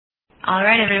All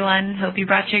right, everyone. Hope you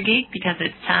brought your geek because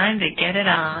it's time to get it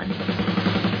on.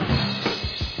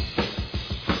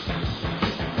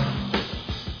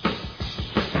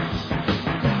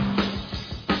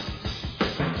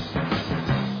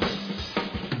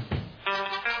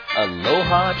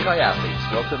 Aloha,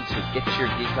 triathletes. Welcome to Get Your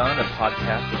Geek On, a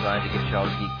podcast designed to get you all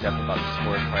geeked up about the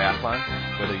sport of triathlon,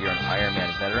 whether you're an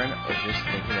Ironman veteran or just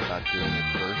thinking about doing your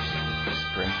first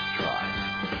sprint try.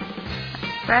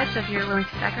 Right, so if you're willing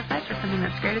to sacrifice for something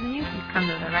that's greater than you, you've come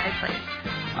to the right place.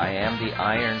 I am the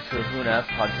Iron Kahuna,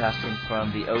 podcasting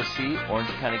from the OC, Orange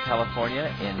County,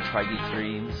 California, in Tri-Geek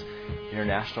Dreams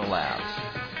International Labs.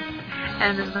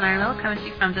 And this is Iron Will, coming to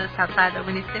you from just outside the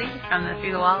Windy City, from the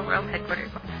Through the Wall World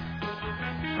Headquarters.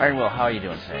 Iron Will, how are you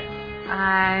doing today?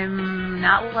 I'm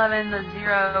not loving the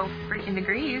 0 freaking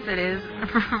degrees it is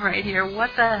right here. What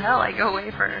the hell? I go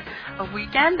away for a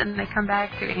weekend and they come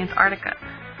back to Antarctica.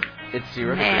 It's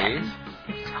 0 degrees?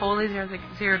 It's totally 0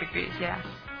 degrees, yeah.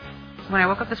 When I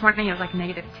woke up this morning, it was like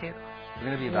 -2. You're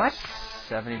going to be about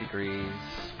 70 degrees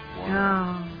warm.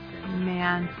 Oh,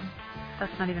 man.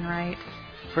 That's not even right.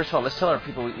 First of all, let's tell our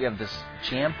people we have this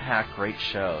jam-packed great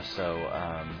show. So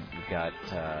we've got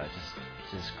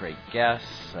just great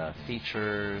guests,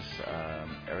 features,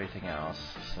 everything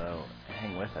else. So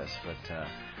hang with us. But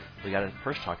we got to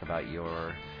first talk about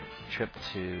your trip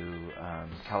to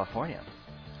California.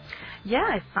 Yeah,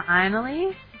 I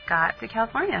finally got to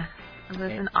California. It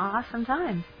was an awesome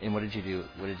time. And what did you do?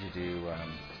 What did you do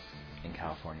in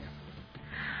California?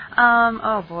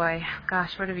 Oh boy,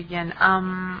 gosh, where to begin?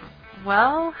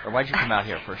 Well. Or why'd you come out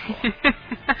here first of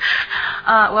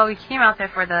all? Well, we came out there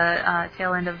for the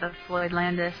tail end of the Floyd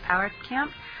Landis Power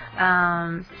Camp,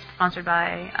 sponsored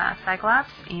by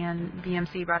Cyclops, and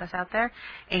BMC brought us out there,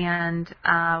 and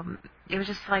it was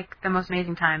just like the most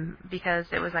amazing time because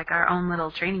it was like our own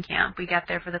little training camp. We got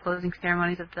there for the closing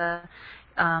ceremonies of the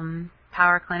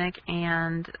Power Clinic,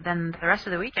 and then the rest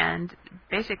of the weekend,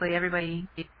 basically everybody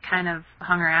kind of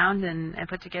hung around and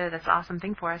put together this awesome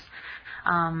thing for us,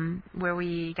 where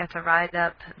we got to ride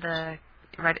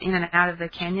in and out of the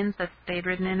canyons that they'd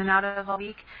ridden in and out of all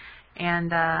week.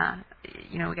 And,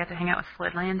 we got to hang out with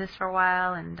Floyd Landis for a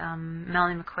while, and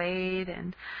Melanie McQuaid,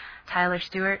 and Tyler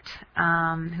Stewart,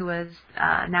 who was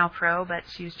now pro, but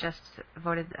she was just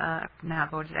elected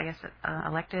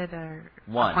or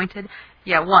appointed.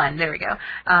 Yeah, won. There we go.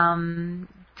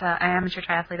 To Amateur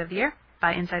Triathlete of the Year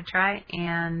by Inside Tri,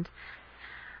 and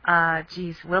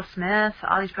Will Smith,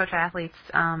 all these pro triathletes,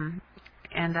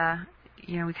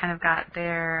 we kind of got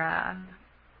their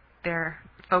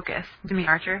focus. Jimmy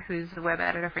Archer, who's the web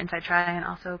editor for Inside Tri and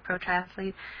also pro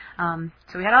triathlete.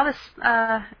 So we had all this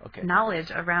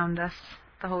knowledge around us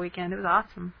the whole weekend. It was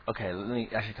awesome. Okay, let me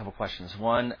ask you a couple questions.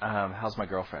 One, how's my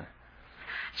girlfriend?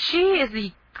 She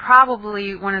is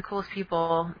probably one of the coolest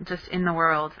people just in the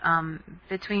world.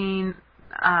 Between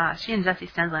she and Jessie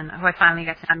Stenslin, who I finally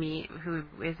got to meet, who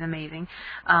is amazing.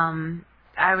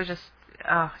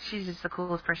 She's just the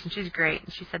coolest person. She's great.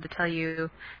 She said to tell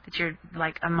you that you're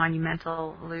like a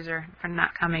monumental loser for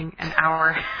not coming an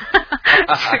hour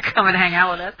to come and hang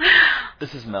out with us.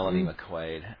 This is Melanie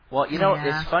McQuaid. Well,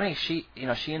 it's funny. She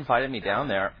invited me down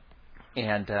there,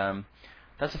 and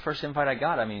that's the first invite I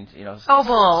got. I mean, Oh,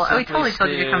 bull! We totally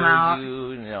told you to come out.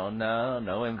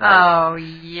 No invite. Oh,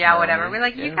 yeah, whatever. We're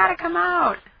like, you gotta come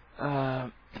out.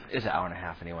 It's an hour and a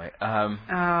half anyway.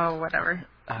 Whatever.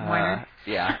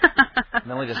 Yeah.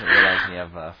 Melanie doesn't realize when you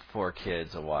have 4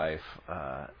 kids, a wife.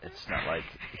 It's not like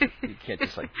you can't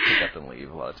just like pick up and leave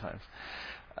a lot of times.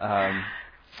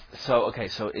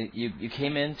 So you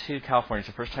came into California. It's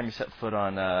the first time you set foot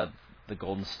on the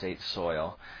Golden State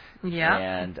soil. Yeah.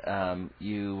 And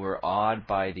you were awed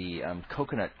by the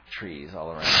coconut trees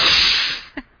all around.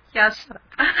 Yes.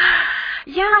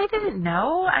 Yeah, I didn't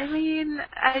know. I mean,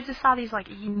 I just saw these like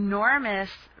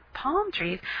enormous palm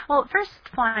trees. Well, first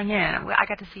flying in, I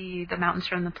got to see the mountains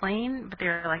from the plane, but they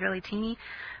were like really teeny.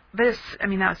 But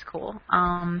that was cool.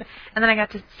 And then I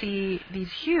got to see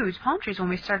these huge palm trees when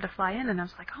we started to fly in, and I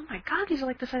was like, oh my God, these are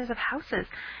like the size of houses.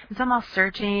 And so I'm all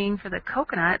searching for the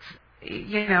coconuts,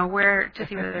 where to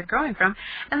see where they're growing from,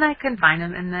 and then I couldn't find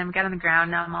them. And then we got on the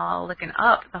ground. Now I'm all looking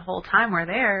up the whole time we're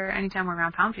there. Anytime we're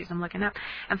around palm trees, I'm looking up.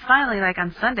 And finally, like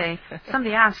on Sunday,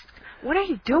 somebody asked, "What are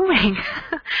you doing?"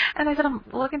 And I said, "I'm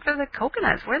looking for the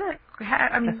coconuts.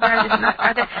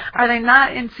 Are they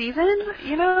not in season?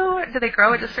 Do they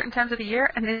grow at just certain times of the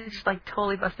year?" And they just like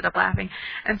totally busted up laughing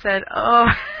and said,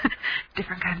 "Oh,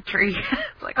 different kind of tree."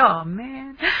 It's like, oh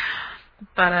man.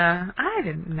 But I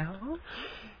didn't know.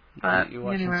 But You're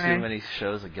watching anyway. too many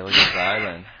shows of Gilligan's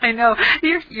Island. I know.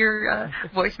 Your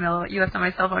voicemail you left on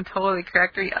my cell phone totally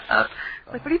cracked me up.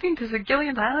 Like, what do you think? This is a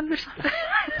Gilligan's Island or something?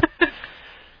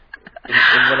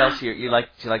 And what else? You like?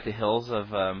 Do you like the hills of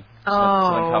Southern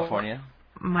California?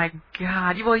 My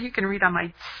God. Well, you can read on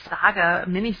my Saga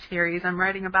miniseries. I'm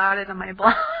writing about it on my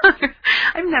blog.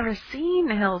 I've never seen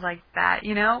hills like that.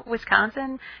 You know,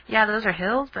 Wisconsin, yeah, those are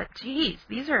hills, but geez,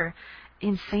 these are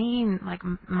insane, like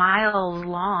miles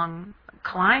long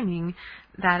climbing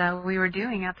that we were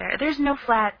doing out there. There's no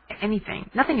flat anything.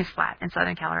 Nothing is flat in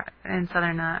Southern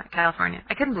California.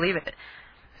 I couldn't believe it.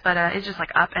 But it's just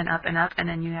like up and up and up, and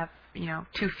then you have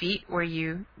 2 feet where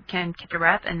you can catch your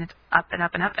breath, and it's up and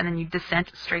up and up, and then you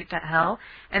descent straight to hell,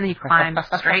 and then you climb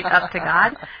straight up to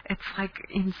God. It's like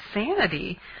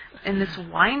insanity. And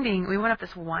we went up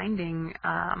this winding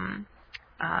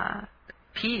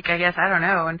peak, I guess, I don't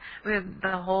know, and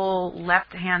the whole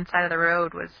left-hand side of the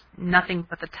road was nothing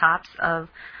but the tops of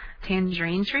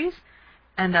tangerine trees,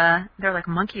 and they're like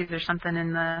monkeys or something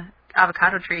in the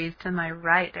avocado trees to my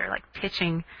right. They're like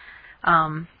pitching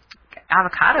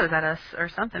avocados at us or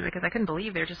something, because I couldn't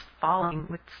believe they were just falling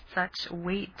with such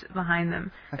weight behind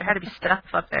them. There had to be stuff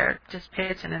up there just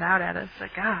pitching it out at us.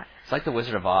 Like, God. It's like the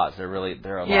Wizard of Oz. They're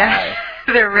alive. Yeah,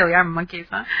 they really are monkeys,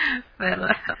 huh?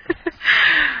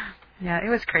 Yeah, it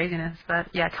was craziness, but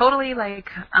yeah, totally like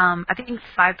I think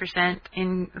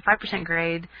 5%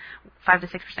 grade, 5 to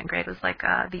 6% grade was like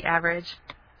the average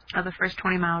of the first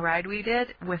 20-mile ride we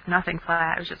did, with nothing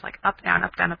flat. It was just like up, down,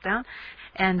 up, down, up, down.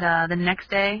 And the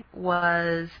next day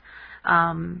was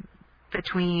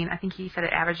between, I think he said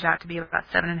it averaged out to be about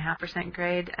 7.5%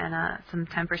 grade and some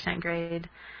 10% grade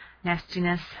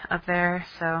nastiness up there.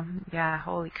 So yeah,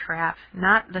 holy crap,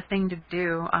 not the thing to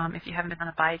do if you haven't been on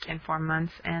a bike in 4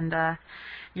 months and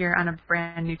you're on a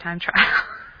brand new time trial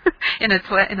in an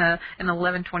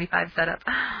 1125 setup.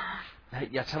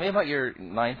 Yeah, tell me about your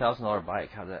 $9,000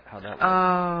 bike. How that work?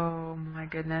 Oh my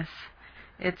goodness,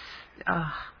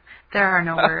 there are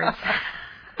no words.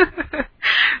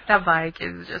 That bike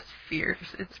is just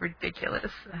fierce. It's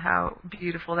ridiculous how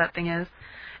beautiful that thing is,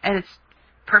 and it's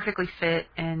perfectly fit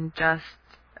and just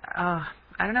I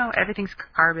don't know. Everything's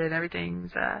carbon.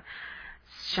 Everything's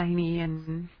shiny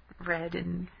and red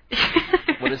and.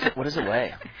 What does it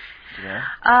weigh? Do you know?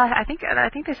 I think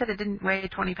they said it didn't weigh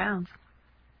 20 pounds.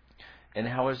 And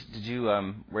did you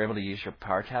were able to use your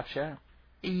power taps yet?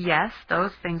 Yes,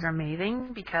 those things are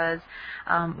amazing because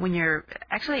when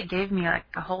it gave me like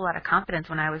a whole lot of confidence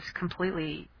when I was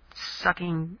completely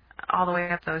sucking all the way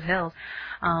up those hills,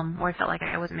 where I felt like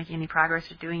I wasn't making any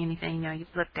progress or doing anything. You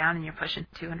look down and you're pushing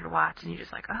 200 watts and you're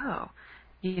just like, oh,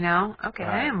 okay, right.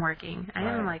 I am working.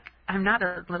 Right. I'm not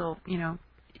a little,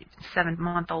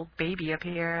 7-month-old baby up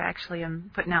here. Actually,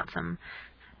 I'm putting out some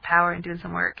power and doing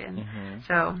some work, and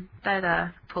so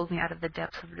that pulled me out of the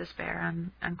depths of despair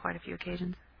on quite a few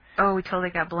occasions. Oh, we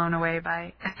totally got blown away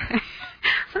by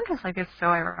sometimes like it's so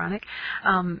ironic.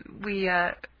 And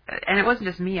it wasn't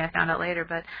just me, I found out later,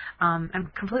 but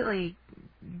I'm completely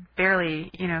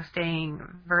barely staying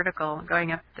vertical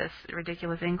going up this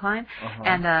ridiculous incline,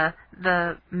 and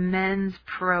the men's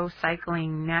pro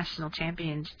cycling national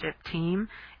championship team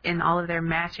in all of their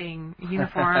matching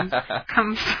uniforms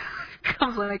comes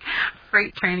like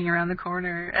freight training around the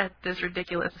corner at this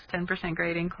ridiculous 10%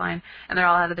 grade incline, and they're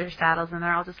all out of their saddles, and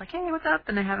they're all just like, hey, what's up?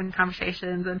 And they're having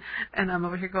conversations, and I'm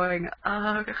over here going,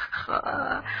 and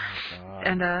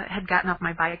had gotten off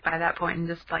my bike by that point and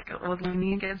just like was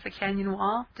leaning against the canyon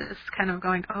wall, just kind of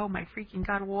going, oh my freaking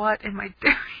God, what am I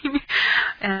doing?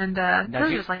 And it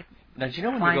was just like now, do you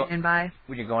know when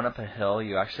you're going up a hill,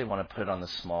 you actually want to put it on the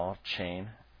small chain?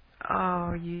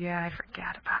 Oh, yeah, I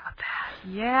forgot about that.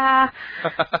 Yeah.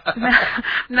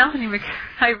 Melanie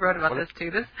I wrote about this,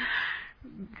 too.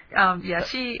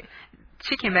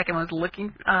 She came back and was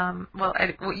looking,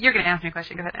 you're going to ask me a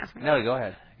question. Go ahead and ask me. No, go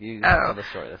ahead. You tell the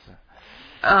story.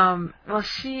 I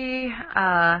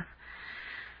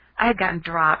had gotten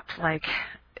dropped, like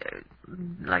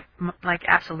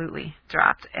absolutely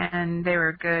dropped, and they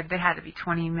were good. They had to be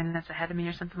 20 minutes ahead of me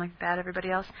or something like that,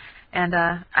 everybody else. And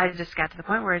I just got to the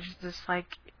point where it's just like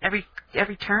every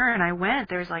turn I went,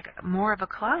 there was like more of a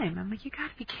climb. I'm like, you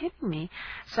got to be kidding me.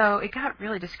 So it got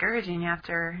really discouraging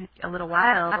after a little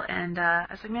while, and I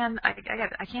was like, man, I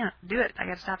can't do it. I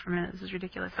got to stop for a minute. This is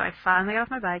ridiculous. So I finally got off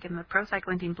my bike, and the pro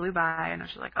cycling team blew by, and I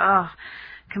was just like, oh,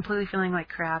 completely feeling like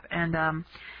crap. And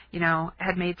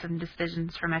had made some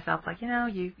decisions for myself, like,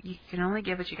 you can only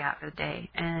give what you got for the day,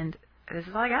 and this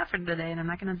is all I got for today, and I'm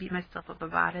not going to beat myself up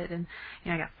about it. And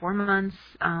I got 4 months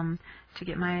to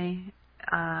get my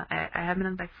I have been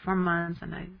in like 4 months,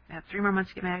 and I have 3 more months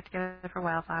to get my act together for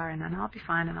Wildflower, and then I'll be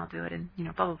fine, and I'll do it, and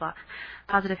blah blah blah,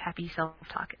 positive, happy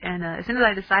self-talk. And as soon as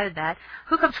I decided that,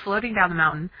 who comes floating down the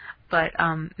mountain but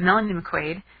Melanie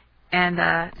McQuaid? And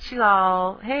she's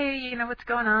all, hey, what's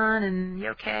going on, and you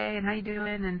okay, and how you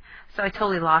doing? And so I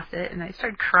totally lost it, and I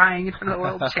started crying in front of the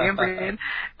world champion.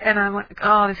 And I'm like,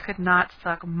 oh, this could not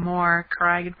suck more,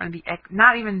 crying in front of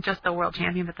not even just the world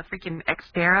champion, but the freaking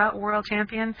Xterra world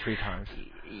champion. 3 times.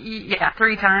 Yeah,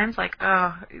 3 times. Like,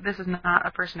 oh, this is not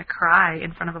a person to cry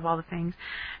in front of all the things.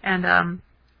 And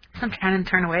so I'm trying to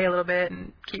turn away a little bit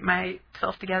and keep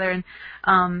myself together and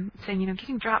saying,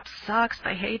 getting dropped sucks.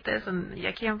 I hate this, and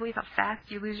I can't believe how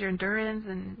fast you lose your endurance,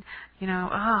 and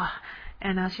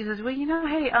And she says, well,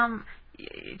 hey,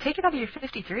 take it out of your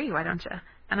 53, why don't you?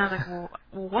 And I was like, well,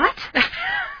 what?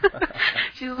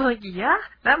 She was like, yeah,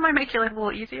 that might make your life a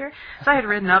little easier. So I had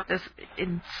ridden up this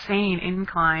insane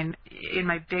incline in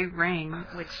my big ring,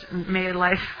 which made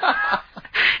life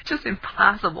just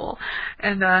impossible.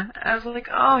 And I was like,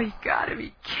 oh, you gotta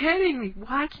be kidding me.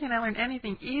 Why can't I learn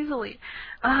anything easily?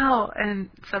 Oh, and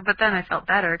so, but then I felt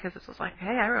better because it was like,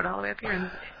 hey, I rode all the way up here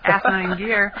in asinine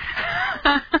gear.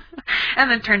 And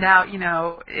then it turned out,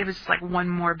 it was just like one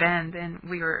more bend, and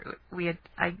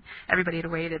everybody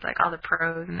had waited, like all the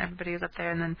pros and everybody was up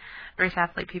there, and then race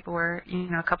athlete people were,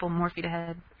 a couple more feet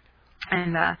ahead,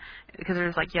 and because there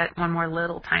was like yet one more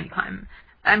little tiny climb.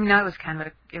 I mean, it was kind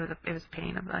of it was a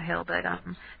pain of a hill, but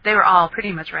they were all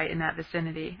pretty much right in that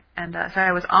vicinity, and so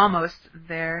I was almost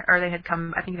there, or I think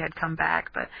they had come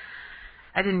back, but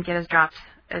I didn't get dropped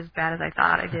as bad as I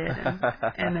thought I did,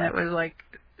 and it was like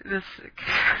this.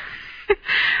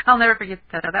 I'll never forget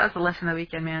that. That was the lesson of the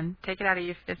weekend, man. Take it out of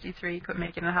your 53. Quit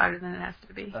making it harder than it has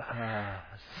to be.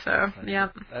 So, yeah.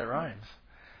 That rhymes.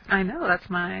 I know. That's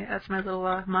my little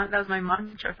that was my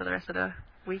mantra for the rest of the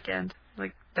weekend.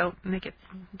 Like, don't make it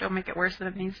worse than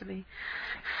it needs to be.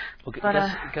 Well,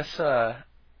 but, guess what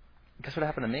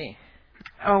happened to me?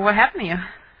 Oh, what happened to you?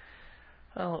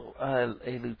 Well, a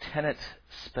Lieutenant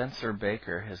Spencer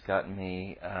Baker has gotten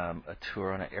me a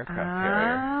tour on an aircraft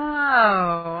carrier.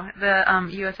 Oh, the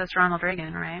USS Ronald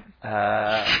Reagan, right?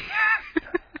 That's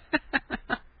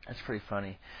pretty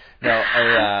funny. No,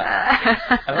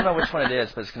 I don't know which one it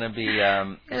is, but it's going to be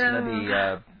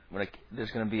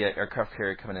there's going to be an aircraft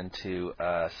carrier coming into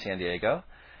San Diego.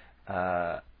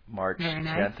 March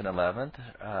 10th and 11th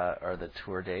are the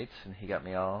tour dates, and he got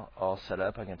me all set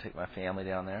up. I'm going to take my family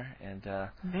down there. And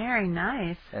very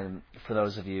nice. And for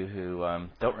those of you who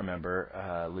don't remember,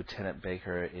 Lieutenant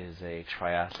Baker is a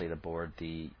triathlete aboard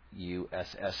the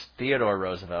USS Theodore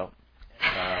Roosevelt,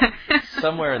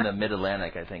 somewhere in the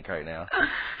Mid-Atlantic, I think, right now.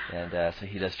 And so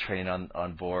he does training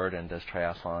on board and does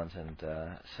triathlons, and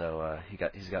so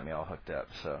he's got me all hooked up.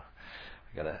 So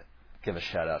I got to give a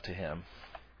shout out to him.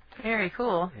 Very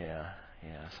cool. Yeah.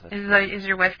 So is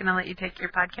your wife going to let you take your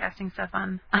podcasting stuff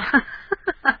on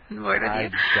board with you? I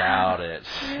doubt it.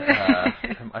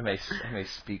 I may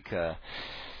speak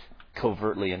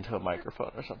covertly into a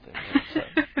microphone or something. So.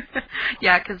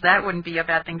 Yeah, because that wouldn't be a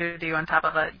bad thing to do on top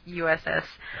of a USS,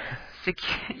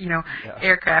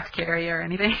 aircraft carrier or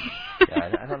anything. Yeah,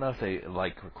 I don't know if they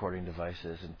like recording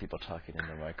devices and people talking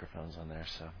into microphones on there,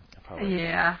 so probably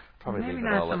maybe leave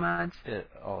not so much.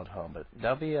 All at home, but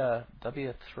that'll be a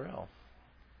thrill,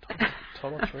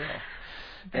 total thrill.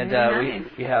 And nice.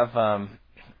 we have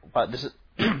this is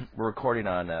we're recording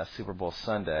on Super Bowl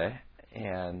Sunday,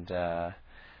 and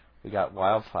we got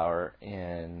Wildflower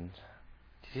in.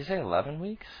 Did you say 11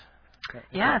 weeks?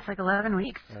 Yeah, it's like 11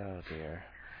 weeks. Oh dear.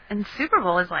 And Super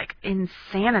Bowl is like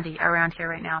insanity around here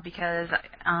right now because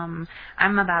I'm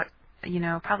about,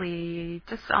 probably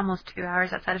just almost 2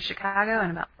 hours outside of Chicago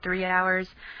and about 3 hours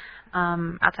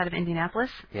outside of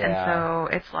Indianapolis. Yeah. And so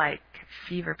it's like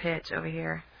fever pitch over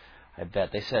here. I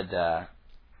bet. They said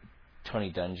Tony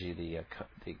Dungy, the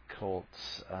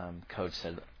Colts coach,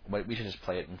 said we should just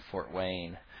play it in Fort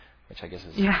Wayne, which I guess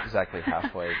is exactly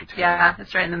halfway between. Yeah,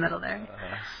 it's right in the middle there.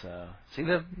 So you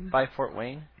live by Fort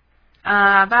Wayne?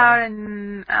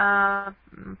 Probably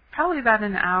about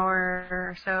an hour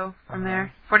or so from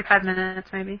there. 45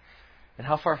 minutes maybe. And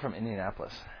how far from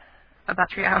Indianapolis? About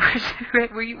 3 hours. Where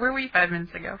were you 5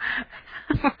 minutes ago?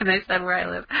 When I said where I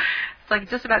live. It's like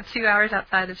just about 2 hours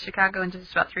outside of Chicago and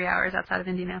just about 3 hours outside of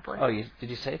Indianapolis. Oh, did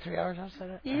you say 3 hours outside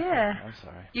of? Yeah. I'm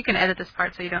sorry. You can edit this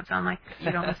part so you don't sound like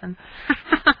you don't listen.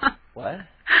 What?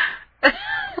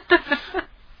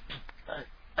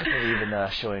 I believe in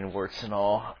showing warts and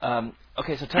all.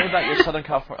 Okay, so tell me about your Southern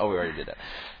California. Oh, we already did that.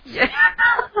 Yeah.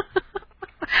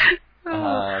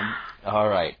 All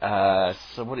right.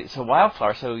 So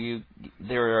Wildflower. So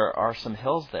there are some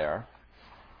hills there.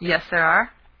 Yes, there are.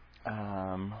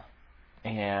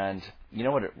 And you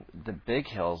know what? The big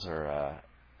hills are.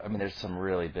 I mean, there's some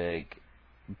really big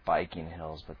biking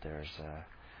hills, but there's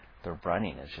the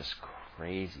running is just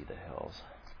crazy. The hills.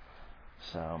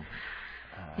 So.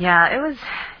 Yeah, it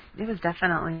was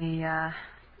definitely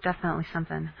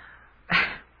something.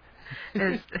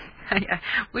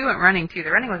 We went running too.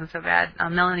 The running wasn't so bad.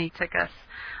 Melanie took us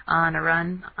on a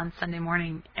run on Sunday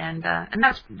morning, and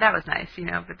that was nice, you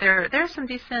know. But there's some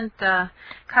decent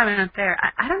climbing up there.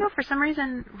 I don't know, for some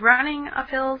reason running up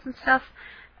hills and stuff,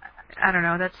 I don't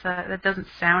know. That doesn't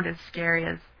sound as scary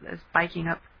as biking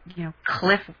up, you know,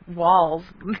 cliff walls,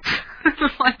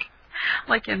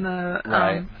 like in the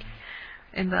right.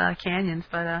 In the canyons.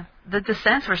 But the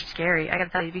descents were scary, I gotta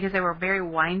tell you, because they were very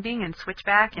winding and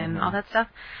switchback and all that stuff.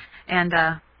 And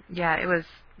yeah,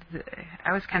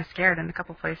 I was kind of scared in a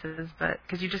couple places, but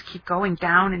because you just keep going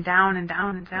down and down and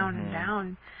down and down and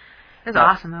down. It was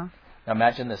awesome though. Now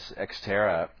imagine this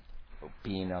Xterra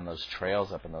being on those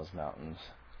trails up in those mountains,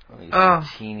 these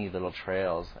teeny little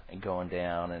trails, and going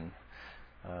down, and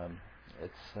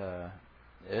it's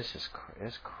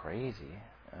crazy.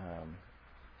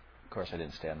 Of course, I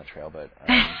didn't stay on the trail, but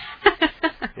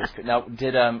now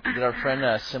did our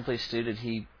friend Simply Stu, did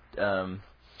he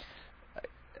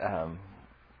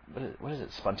what is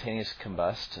it, spontaneous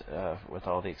combust with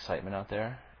all the excitement out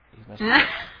there? He must have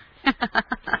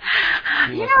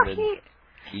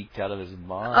geeked out of his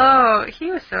mind. Oh,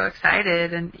 he was so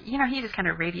excited, and you know, he just kind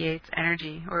of radiates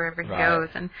energy wherever he goes,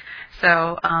 and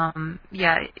so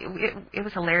yeah, it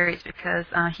was hilarious because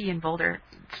he and Boulder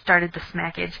started the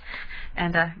smackage,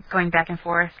 and going back and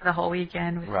forth the whole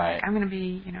weekend. Was like, I'm going to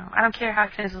be, you know, I don't care how I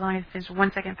finish as long as I finish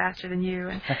 1 second faster than you,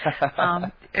 and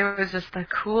it was just the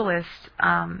coolest.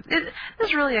 It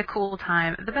was really a cool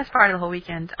time. The best part of the whole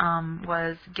weekend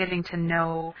was getting to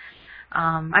know.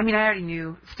 I mean, I already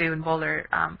knew Stu and Boulder,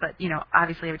 but you know,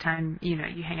 obviously every time you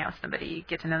hang out with somebody, you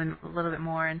get to know them a little bit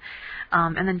more, and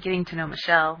then getting to know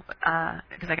Michelle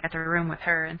because I got to room with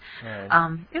her, and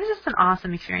it was just an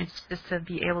awesome experience just to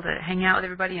be able to hang out with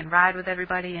everybody and ride with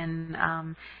everybody and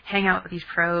hang out with these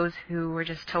pros who were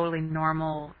just totally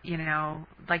normal, you know,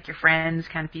 like your friends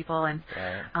kind of people, and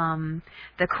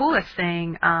the coolest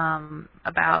thing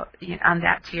about on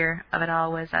that tier of it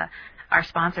all was our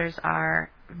sponsors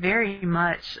are very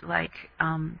much like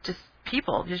just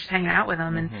people, just hanging out with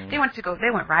them, and they went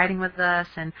riding with us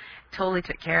and totally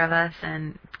took care of us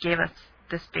and gave us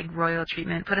this big royal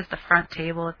treatment, put us the front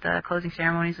table at the closing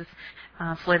ceremonies with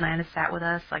Floyd Landis sat with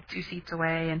us like 2 seats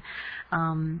away, and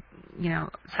you know,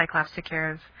 Cyclops took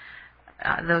care of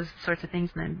those sorts of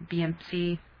things, and then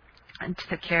BMC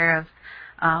took care of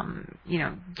you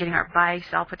know, getting our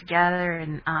bikes all put together,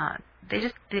 and we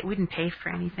didn't pay for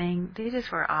anything. They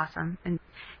just were awesome. And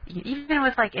even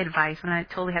with like advice, when I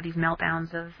totally had these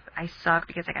meltdowns of I suck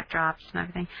because I got dropped and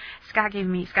everything, Scott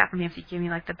from BMC gave me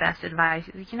like the best advice.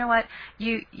 He's like, you know what,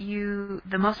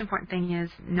 the most important thing is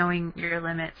knowing your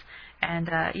limits. And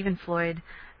even Floyd,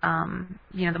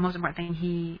 you know, the most important thing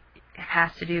he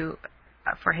has to do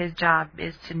for his job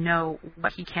is to know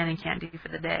what he can and can't do for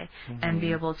the day, and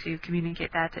be able to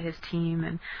communicate that to his team.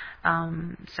 And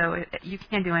so you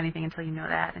can't do anything until you know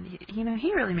that. And he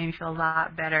really made me feel a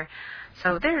lot better.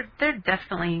 So they're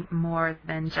definitely more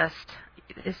than just.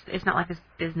 It's not like this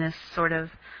business sort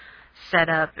of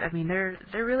setup. I mean, they're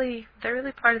really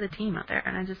part of the team out there.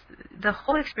 And the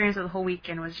whole experience of the whole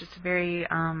weekend was just very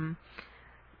I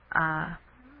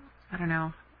don't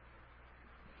know.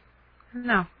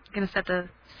 Going to set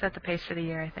the pace for the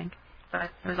year, I think. But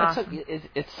it was awesome.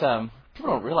 It's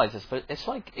people don't realize this, but it's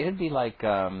like it'd be like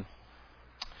if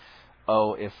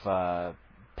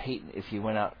Peyton, if you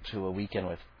went out to a weekend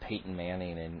with Peyton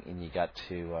Manning and you got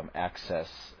to access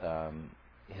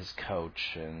his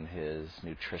coach and his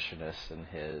nutritionist and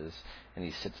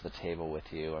he sits at the table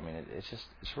with you. I mean, it's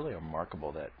really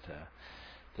remarkable that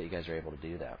you guys are able to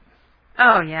do that.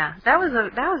 Oh yeah, that was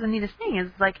the neatest thing.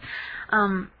 Is like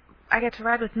I got to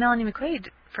ride with Melanie McQuaid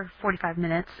for 45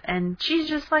 minutes, and she's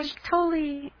just like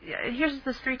totally, here's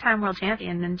this 3-time world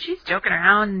champion, and she's joking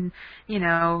around, and, you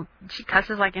know, she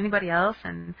cusses like anybody else,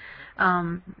 and,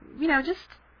 you know, just,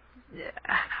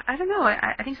 I don't know,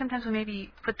 I think sometimes we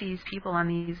maybe put these people on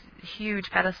these huge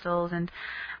pedestals and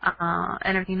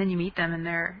everything, then you meet them, and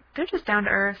they're just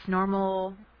down-to-earth,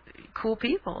 normal, cool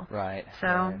people. Right. So.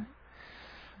 Right.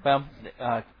 Well,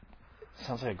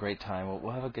 sounds like a great time.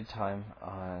 We'll have a good time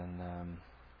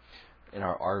in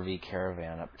our RV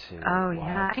caravan up to. Oh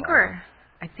yeah, I think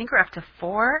we're up to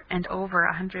 4 and over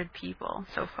 100 people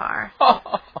so far.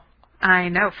 I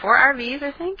know, 4 RVs,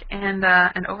 I think, and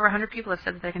over 100 people have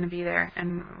said that they're going to be there,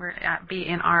 and be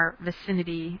in our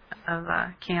vicinity of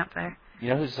camp there. You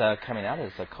know who's coming out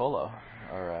is Colo,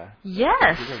 or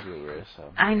yes, viewer,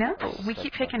 so I know. We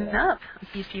keep picking up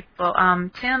these people.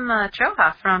 Tim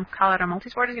Choha from Colorado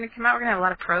Multisport is going to come out. We're going to have a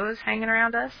lot of pros hanging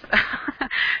around us.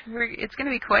 It's going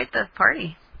to be quite the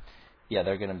party. Yeah,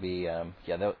 they're going to be.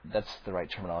 That's the right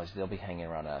terminology. They'll be hanging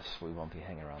around us. We won't be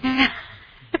hanging around them.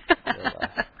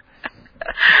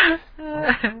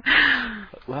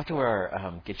 We'll have to wear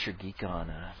our Get Your Geek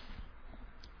On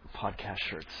podcast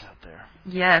shirts out there.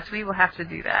 Yes, we will have to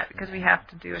do that because we have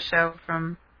to do a show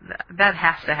from... That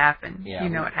has to happen. Yeah,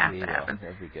 it has to happen.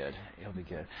 It'll be good. It'll be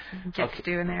good. Get to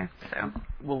do in there. So.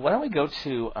 Well, why don't we go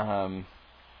to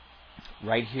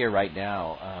right here, right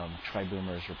now, Tri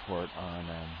Boomer's report on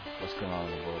what's going on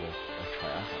in the world of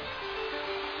triathlon.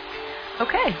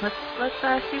 Okay, let's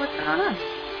see what's going on.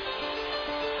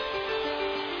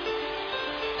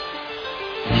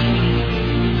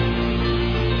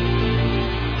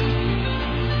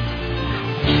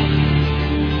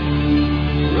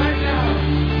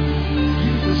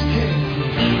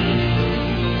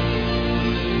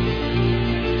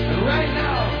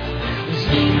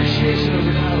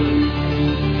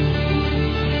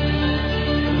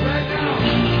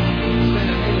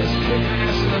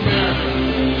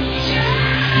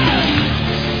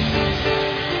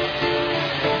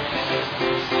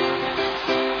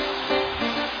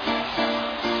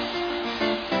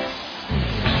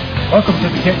 Welcome to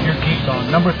the Get Your Geek On,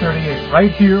 number 38,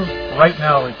 Right Here, Right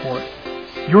Now report.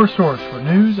 Your source for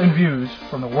news and views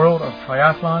from the world of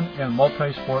triathlon and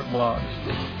multi-sport blogs.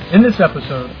 In this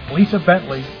episode, Lisa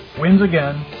Bentley wins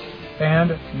again,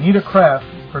 and Nita Kraft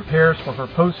prepares for her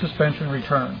post-suspension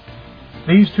return.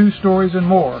 These 2 stories and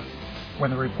more when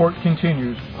the report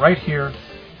continues right here,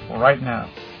 right now.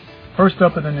 First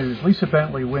up in the news, Lisa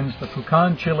Bentley wins the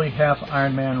Pucan, Chile half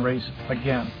Ironman race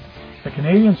again. The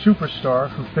Canadian superstar,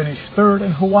 who finished 3rd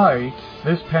in Hawaii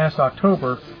this past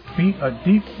October, beat a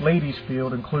deep ladies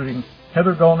field including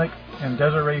Heather Gulnick and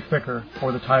Desiree Ficker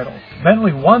for the title.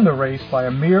 Bentley won the race by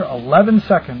a mere 11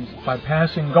 seconds by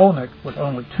passing Gulnick with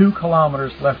only 2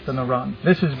 kilometers left in the run.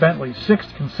 This is Bentley's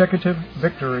 6th consecutive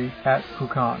victory at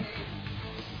Pucan.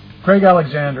 Craig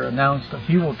Alexander announced that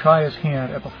he will try his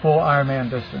hand at the full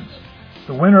Ironman distance.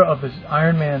 The winner of the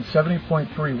Ironman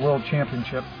 70.3 World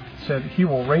Championship said he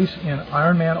will race in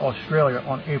Ironman Australia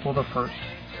on April the 1st.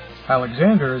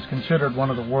 Alexander is considered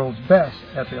one of the world's best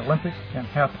at the Olympic and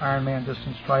half Ironman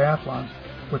distance triathlons,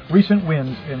 with recent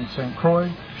wins in St.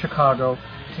 Croix, Chicago,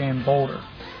 and Boulder.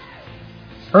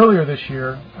 Earlier this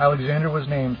year, Alexander was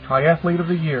named Triathlete of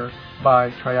the Year by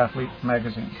Triathlete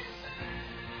magazine.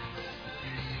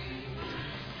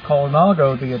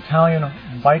 Colnago, the Italian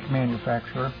bike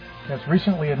manufacturer, has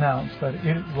recently announced that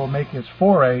it will make its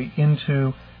foray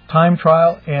into time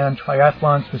trial and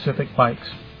triathlon-specific bikes.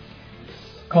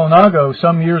 Colnago,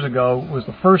 some years ago, was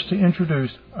the first to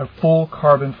introduce a full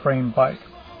carbon frame bike.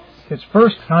 Its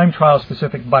first time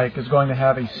trial-specific bike is going to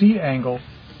have a seat angle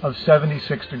of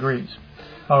 76 degrees.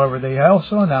 However, they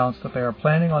also announced that they are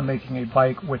planning on making a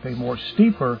bike with a more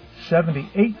steeper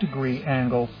 78-degree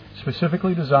angle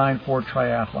specifically designed for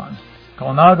triathlon.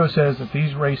 Colnago says that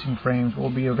these racing frames will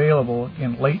be available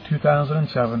in late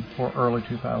 2007 or early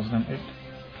 2008.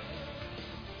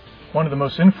 One of the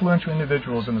most influential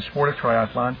individuals in the sport of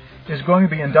triathlon is going to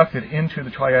be inducted into the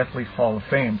Triathlete Hall of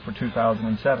Fame for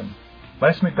 2007.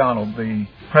 Les McDonald, the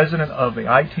president of the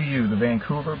ITU, the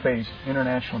Vancouver-based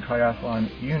International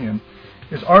Triathlon Union,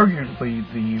 is arguably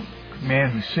the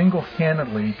man who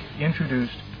single-handedly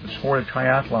introduced the sport of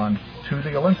triathlon to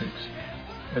the Olympics,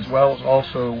 as well as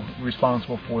also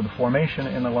responsible for the formation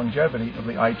and the longevity of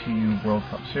the ITU World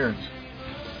Cup Series.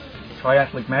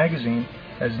 Triathlete magazine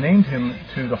has named him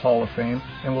to the Hall of Fame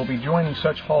and will be joining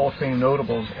such Hall of Fame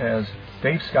notables as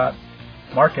Dave Scott,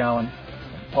 Mark Allen,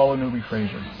 and Paula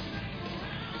Newby-Fraser.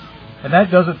 And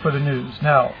that does it for the news.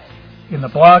 Now, in the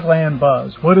blogland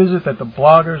buzz, what is it that the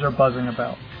bloggers are buzzing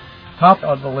about? Top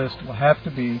of the list will have to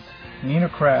be Nina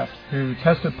Kraft, who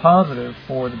tested positive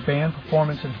for the banned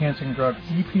performance-enhancing drug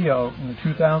EPO in the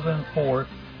 2004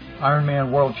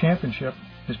 Ironman World Championship,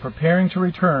 is preparing to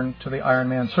return to the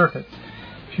Ironman circuit.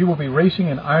 She will be racing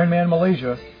in Ironman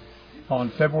Malaysia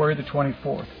on February the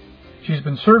 24th. She's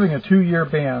been serving a 2-year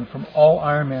ban from all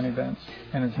Ironman events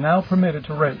and is now permitted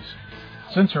to race.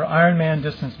 Since her Ironman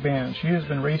distance ban, she has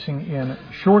been racing in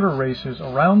shorter races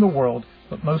around the world,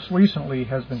 but most recently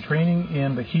has been training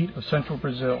in the heat of central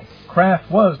Brazil.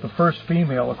 Kraft was the first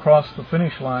female across the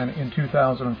finish line in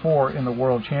 2004 in the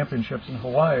World Championships in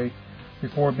Hawaii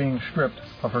before being stripped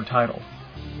of her title.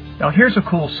 Now here's a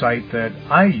cool site that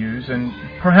I use, and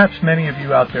perhaps many of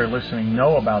you out there listening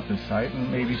know about this site,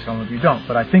 and maybe some of you don't,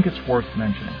 but I think it's worth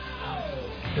mentioning.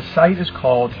 The site is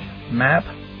called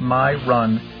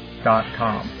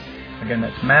mapmyrun.com. Again,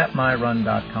 that's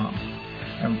mapmyrun.com.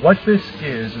 And what this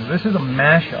is a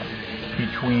mashup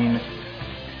between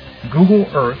Google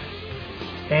Earth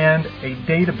and a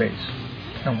database.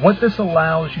 And what this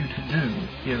allows you to do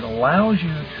is it allows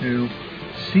you to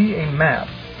see a map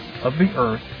of the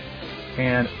Earth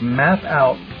and map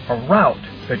out a route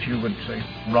that you would, say,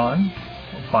 run,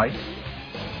 or bike,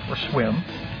 or swim,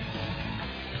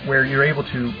 where you're able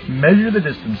to measure the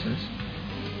distances,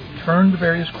 turn the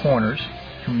various corners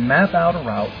to map out a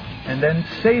route, and then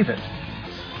save it.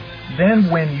 Then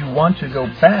when you want to go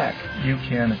back, you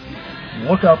can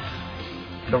look up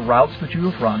the routes that you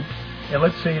have run, and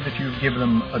let's say that you've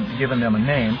given them a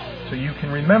name, so you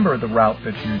can remember the route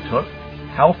that you took,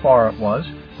 how far it was.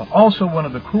 But also one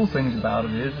of the cool things about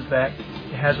it is that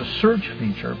it has a search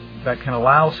feature that can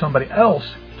allow somebody else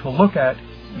to look at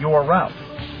your route.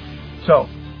 So,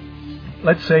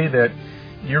 let's say that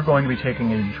you're going to be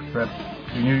taking a trip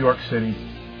to New York City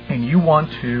and you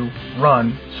want to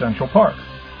run Central Park.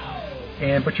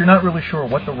 But you're not really sure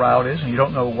what the route is and you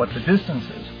don't know what the distance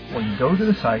is. Well, you go to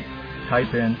the site,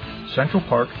 type in Central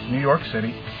Park, New York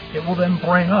City. It will then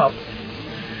bring up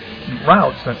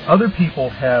routes that other people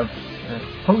have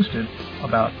posted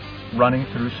about running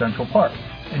through Central Park.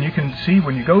 And you can see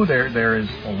when you go there, there is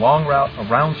a long route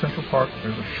around Central Park,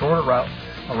 there's a shorter route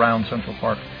around Central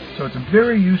Park. So it's a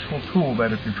very useful tool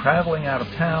that if you're traveling out of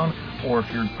town, or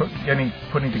if you're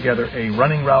putting together a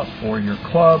running route for your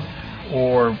club,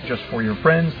 or just for your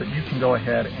friends, that you can go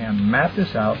ahead and map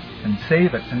this out and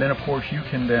save it. And then, of course, you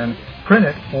can then print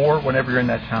it, or whenever you're in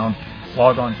that town,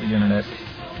 log on to the internet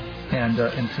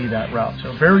and see that route.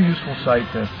 So a very useful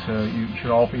site that you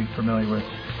should all be familiar with,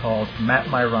 called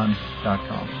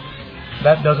mapmyrun.com.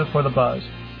 That does it for the buzz.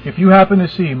 If you happen to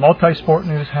see multi-sport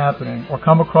news happening or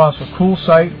come across a cool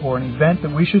site or an event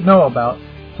that we should know about,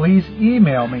 please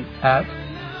email me at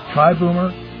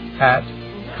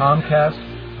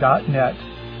triboomer@comcast.net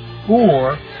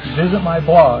or visit my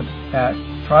blog at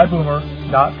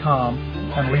triboomer.com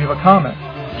and leave a comment.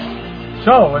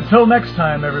 So, until next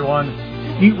time, everyone,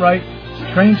 eat right,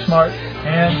 train smart,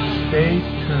 and stay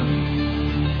tuned.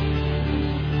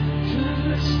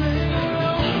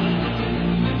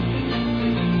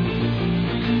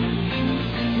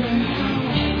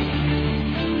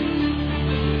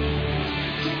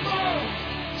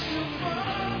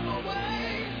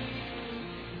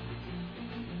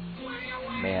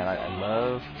 Man, I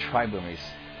love Triboomer. He's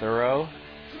thorough,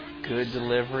 good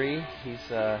delivery.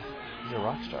 He's a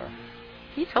rock star.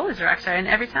 He totally is a rock star, and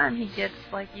every time he gets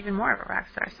even more of a rock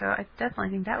star. So I definitely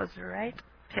think that was the right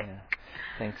pick. Yeah.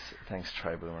 Thanks,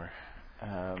 Triboomer.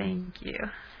 Thank you.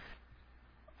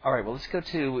 All right, well, let's go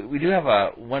to. We do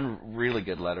have one really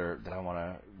good letter that I want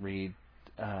to read,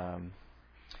 and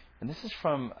this is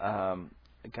from a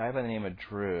guy by the name of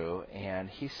Drew, and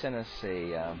he sent us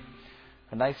a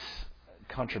nice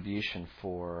contribution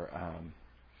for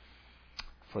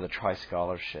the Tri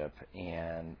Scholarship,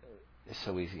 and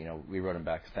so we wrote him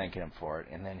back thanking him for it,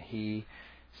 and then he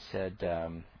said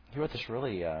he wrote this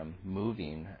really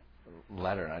moving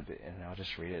letter, and I'll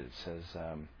just read it. It says,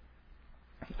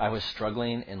 I was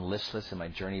struggling and listless in my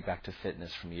journey back to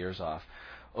fitness from years off,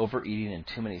 overeating and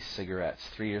too many cigarettes.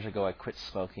 3 years ago, I quit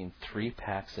smoking 3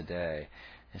 packs a day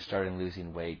and started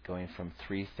losing weight, going from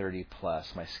 330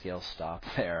 plus. My scale stopped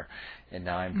there, and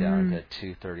now I'm down to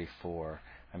 234.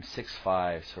 I'm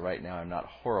 6'5", so right now I'm not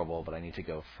horrible, but I need to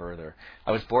go further.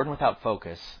 I was bored and without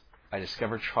focus. I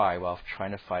discovered Tri while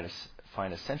trying to find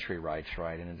a century ride to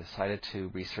ride, and I decided to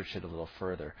research it a little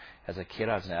further. As a kid,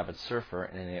 I was an avid surfer,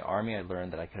 and in the Army, I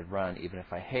learned that I could run even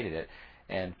if I hated it.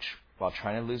 And while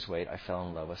trying to lose weight, I fell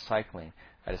in love with cycling.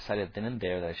 I decided then and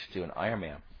there that I should do an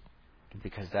Ironman,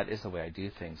 because that is the way I do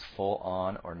things, full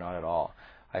on or not at all.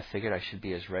 I figured I should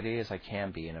be as ready as I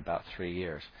can be in about 3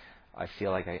 years. I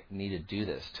feel like I need to do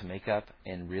this to make up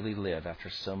and really live after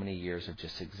so many years of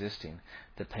just existing.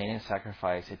 The pain and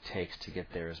sacrifice it takes to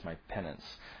get there is my penance.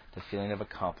 The feeling of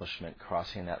accomplishment,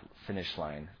 crossing that finish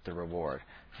line, the reward.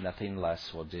 Nothing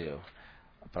less will do.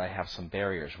 But I have some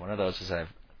barriers. One of those is that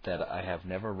I have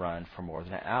never run for more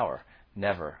than an hour.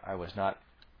 Never. I was not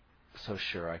so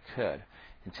sure I could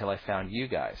until I found you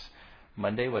guys.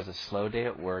 Monday was a slow day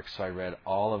at work, so I read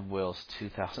all of Will's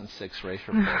 2006 race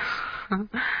reports.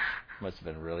 Must have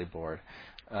been really bored.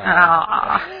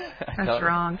 That's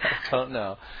wrong. I don't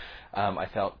know. I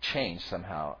felt changed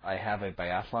somehow. I have a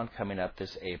biathlon coming up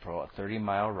this April, a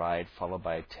 30-mile ride followed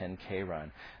by a 10K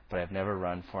run. but I've never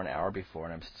run for an hour before,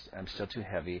 and I'm still too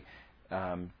heavy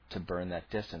to burn that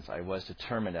distance. I was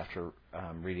determined after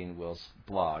reading Will's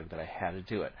blog that I had to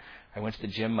do it. I went to the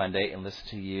gym Monday and listened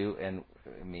to you and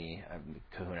me,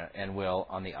 Kahuna, and Will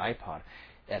on the iPod.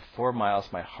 At 4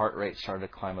 miles, my heart rate started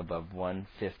to climb above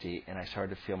 150, and I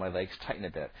started to feel my legs tighten a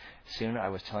bit. Soon, I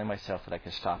was telling myself that I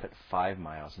could stop at 5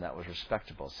 miles, and that was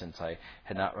respectable, since I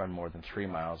had not run more than 3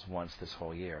 miles once this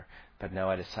whole year. But no,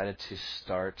 I decided to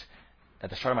start, at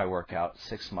the start of my workout,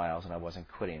 6 miles, and I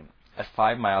wasn't quitting. At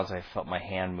 5 miles, I felt my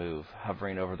hand move,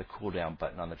 hovering over the cool-down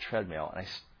button on the treadmill, and I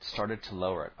started to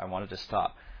lower it. I wanted to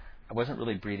stop. I wasn't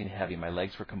really breathing heavy. My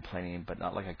legs were complaining, but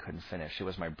not like I couldn't finish. It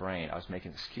was my brain. I was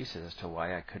making excuses as to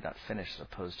why I could not finish, as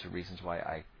opposed to reasons why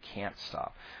I can't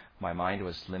stop. My mind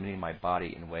was limiting my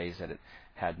body in ways that it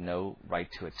had no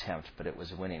right to attempt, but it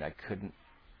was winning. I couldn't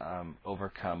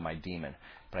overcome my demon.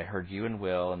 But I heard you and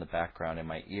Will in the background in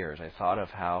my ears. I thought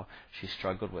of how she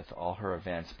struggled with all her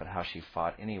events, but how she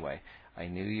fought anyway. I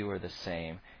knew you were the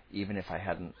same. Even if I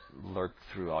hadn't lurked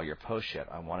through all your posts yet,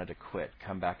 I wanted to quit,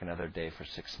 come back another day for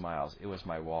 6 miles. It was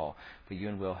my wall, but you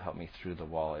and Will helped me through the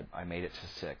wall. I made it to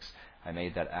 6. I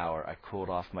made that hour. I cooled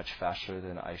off much faster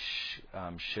than I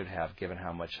should have, given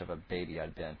how much of a baby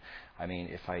I'd been. I mean,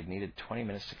 if I needed 20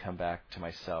 minutes to come back to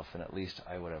myself, then at least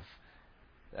I would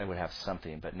have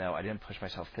something. But no, I didn't push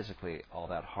myself physically all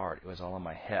that hard. It was all in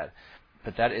my head.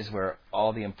 But that is where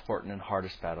all the important and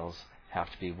hardest battles have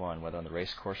to be won, whether on the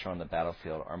race course or on the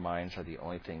battlefield. Our minds are the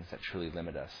only things that truly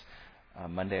limit us.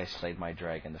 Monday I slayed my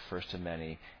dragon, the first of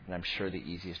many, and I'm sure the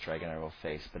easiest dragon I will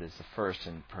face, but it's the first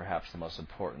and perhaps the most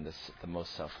important, the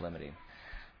most self-limiting.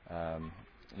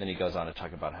 Then he goes on to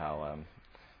talk about how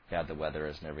bad the weather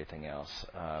is and everything else.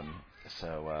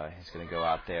 So he's going to go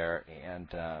out there and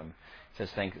says,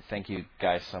 thank you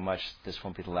guys so much. This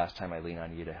won't be the last time I lean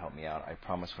on you to help me out. I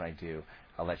promise when I do,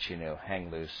 I'll let you know. Hang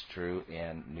loose, Drew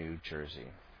in New Jersey.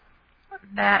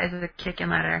 That is a kicking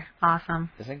letter.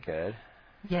 Awesome. Isn't it good?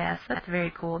 Yes, that's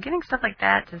very cool. Getting stuff like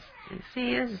that, it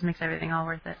just makes everything all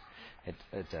worth it. It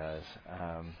does.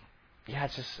 Yeah,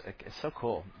 it's so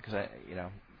cool because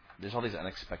there's all these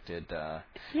unexpected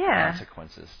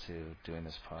consequences to doing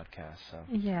this podcast. So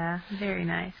yeah, very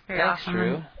nice, very Thanks, awesome.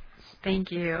 Drew.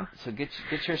 Thank you. So get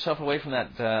yourself away from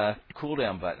that cool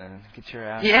down button and get your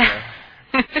ass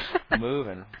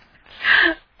moving.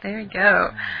 There you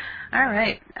go. All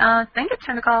right. I think it's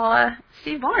time to call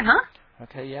Steve Bourne, huh?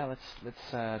 Okay, yeah. Let's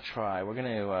try. We're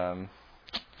gonna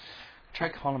try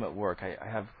calling him at work. I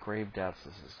have grave doubts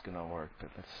this is gonna work,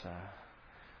 but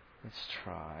let's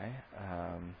try.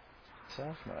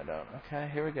 No, I don't. Okay,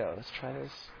 here we go. Let's try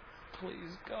this.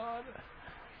 Please, God.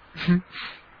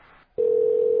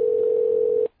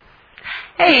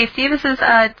 Hey, Steve, this is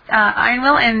Iron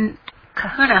Will and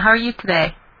Kahuna. How are you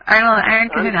today? Iron Will and Iron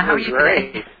Kahuna, how are you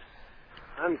today?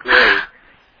 I'm great.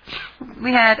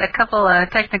 We had a couple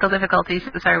technical difficulties,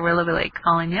 so sorry we're a little bit late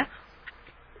calling you.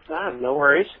 No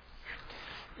worries.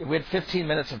 We had 15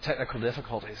 minutes of technical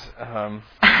difficulties.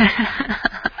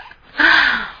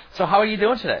 So how are you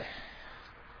doing today?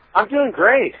 I'm doing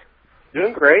great.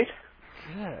 Good.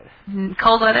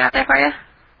 Cold weather out there for you?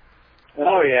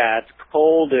 Oh yeah, it's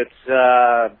cold. It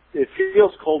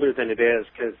feels colder than it is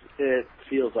because it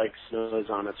feels like snow's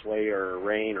on its way or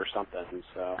rain or something.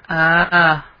 So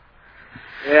yeah,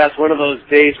 it's one of those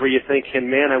days where you think,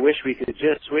 man, I wish we could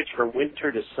just switch from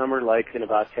winter to summer like in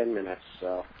about 10 minutes.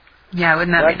 So yeah,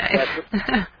 wouldn't that be nice?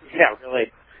 Yeah,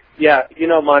 really. Yeah,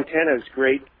 Montana is a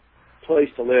great place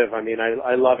to live. I mean,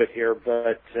 I love it here,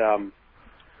 but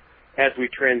as we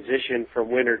transition from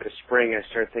winter to spring, I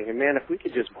start thinking, man, if we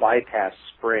could just bypass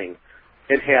spring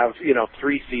and have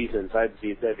 3 seasons, that'd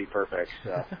be perfect.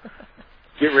 So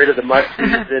get rid of the mud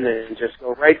season and just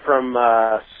go right from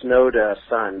snow to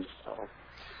sun. So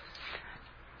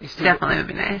definitely would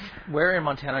be nice. Where in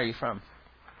Montana are you from?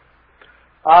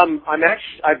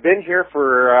 I've been here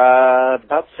for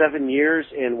about 7 years,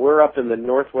 and we're up in the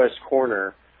northwest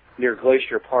corner near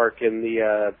Glacier Park in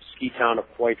the ski town of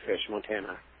Whitefish,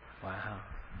 Montana. Wow,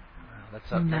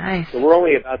 that's up nice. So we're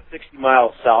only about 60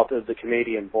 miles south of the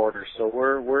Canadian border, so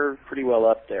we're pretty well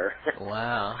up there.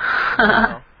 Wow.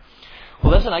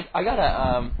 Well, listen, I got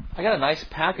a nice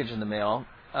package in the mail.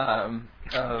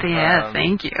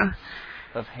 Thank you.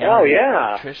 Of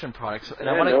nutrition products, and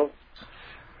I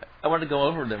want to go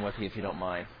over them with you if you don't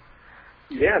mind.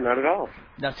 Yeah, not at all.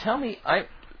 Now tell me,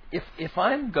 if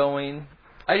I'm going,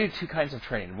 I do 2 kinds of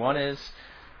training. One is,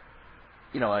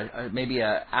 maybe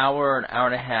an hour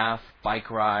and a half bike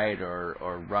ride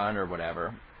or run or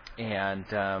whatever, and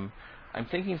I'm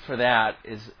thinking for that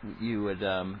is you'd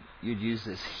use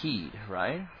this heat,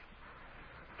 right?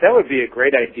 That would be a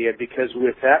great idea, because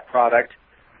with that product,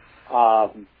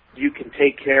 you can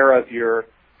take care of your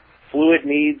fluid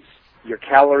needs, your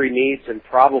calorie needs, and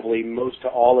probably most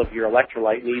of all of your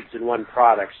electrolyte needs in one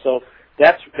product. So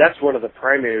that's one of the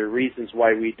primary reasons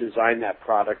why we designed that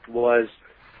product, was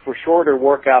for shorter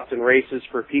workouts and races,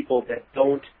 for people that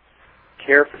don't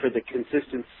care for the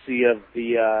consistency of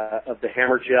the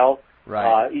hammer gel.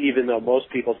 Right. Even though most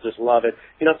people just love it.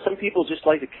 Some people just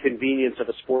like the convenience of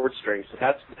a sports drink, so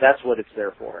that's what it's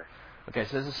there for. Okay,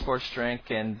 so this is sports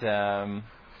drink, and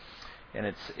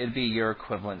it'd be your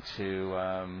equivalent to,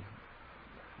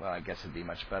 well, I guess it'd be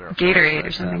much better. Gatorade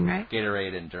or something, right?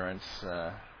 Gatorade Endurance.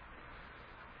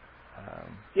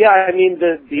 Yeah, I mean,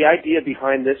 the idea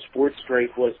behind this sports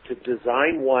drink was to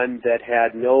design one that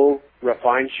had no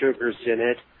refined sugars in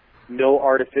it, no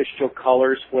artificial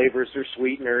colors, flavors, or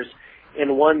sweeteners,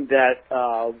 and one that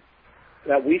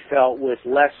we felt was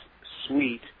less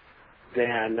sweet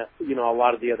than a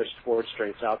lot of the other sports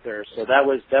drinks out there. So that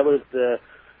was the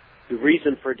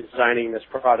reason for designing this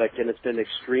product, and it's been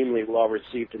extremely well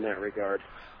received in that regard.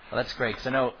 Well, that's great, because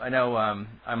I know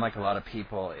I'm like a lot of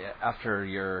people. After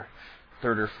your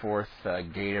third or fourth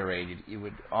Gatorade, you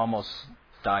would almost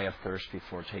die of thirst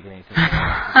before taking anything else.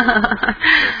 You're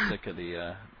so sick of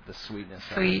the sweetness.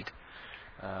 Sweet.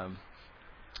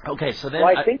 Okay, so then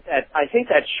I think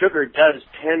that sugar does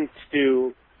tend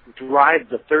to drive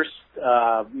the thirst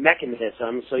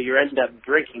mechanism, so you end up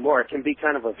drinking more. It can be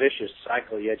kind of a vicious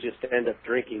cycle. You just end up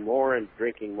drinking more and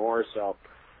drinking more. So,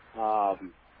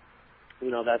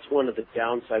 that's one of the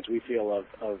downsides we feel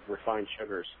of refined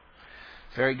sugars.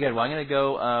 Very good. Well,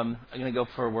 I'm gonna go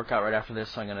for a workout right after this.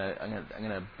 So I'm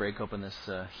gonna break open this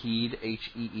Heed,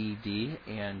 HEED,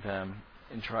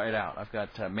 and try it out. I've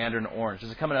got Mandarin Orange.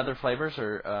 Does it come in other flavors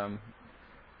or?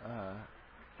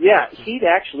 Yeah, HEED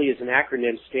actually is an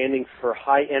acronym standing for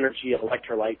High Energy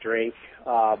Electrolyte Drink.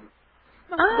 But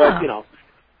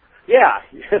yeah.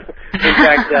 In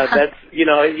fact, that's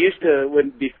it used to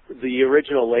when the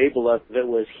original label of it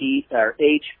was HEED or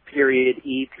H period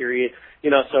E period.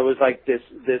 So it was like this.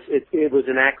 It was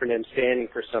an acronym standing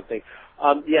for something.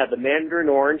 Yeah, the Mandarin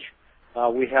Orange.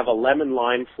 We have a lemon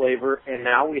lime flavor, and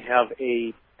now we have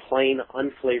a plain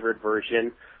unflavored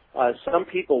version. Some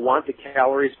people want the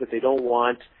calories, but they don't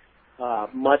want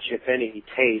much, if any,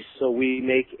 taste. So we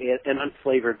make an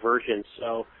unflavored version.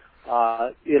 So,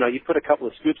 you put a couple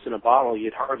of scoops in a bottle,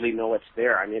 you'd hardly know it's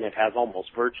there. I mean, it has almost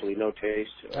virtually no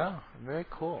taste to it. Oh, very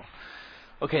cool.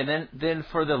 Okay, then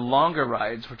for the longer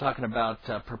rides, we're talking about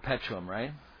Perpetuum,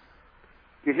 right?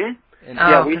 Mm-hmm. And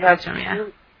yeah,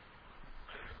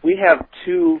 we have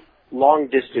two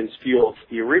long-distance fuels.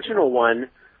 The original one,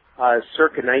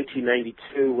 circa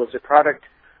 1992, was a product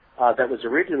that was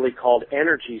originally called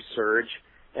Energy Surge,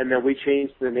 and then we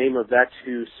changed the name of that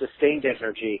to Sustained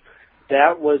Energy.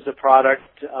 That was a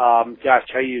product,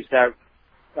 I used that,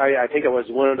 I think it was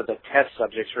one of the test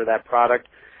subjects for that product,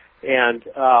 and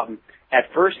at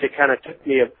first it kind of took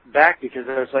me back because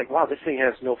I was like, wow, this thing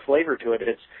has no flavor to it.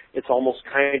 It's almost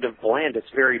kind of bland. It's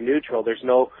very neutral. There's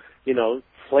no,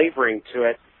 flavoring to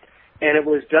it. And it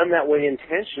was done that way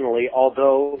intentionally,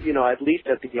 although, at least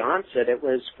at the onset, it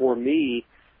was, for me,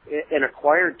 an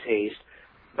acquired taste.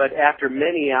 But after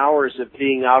many hours of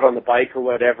being out on the bike or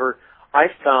whatever, I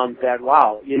found that,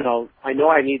 wow, I know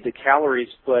I need the calories,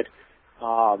 but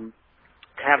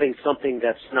having something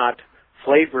that's not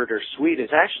flavored or sweet is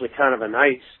actually kind of a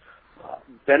nice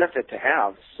benefit to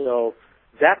have. So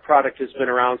that product has been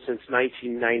around since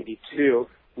 1992.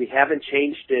 We haven't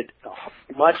changed it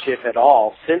much, if at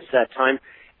all, since that time,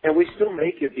 and we still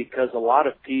make it because a lot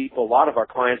of our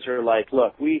clients are like,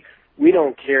 look, we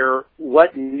don't care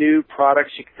what new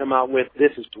products you can come out with.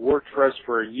 This has worked for us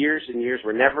for years and years.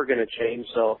 We're never going to change.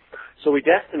 So we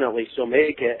definitely still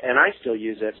make it, and I still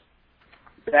use it.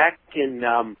 Back in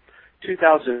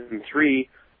 2003,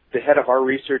 the head of our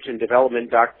research and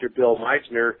development, Dr. Bill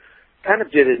Meisner, kind of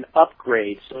did an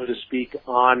upgrade, so to speak,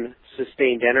 on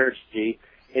Sustained Energy,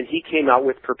 and he came out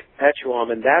with Perpetuum,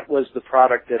 and that was the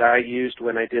product that I used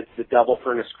when I did the Double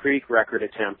Furnace Creek record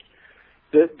attempt.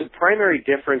 The primary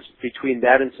difference between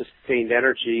that and Sustained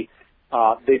Energy,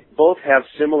 they both have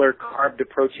similar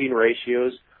carb-to-protein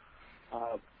ratios,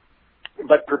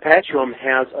 but Perpetuum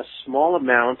has a small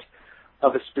amount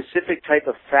of a specific type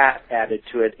of fat added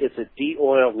to it. It's a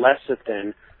D-oil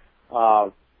lecithin.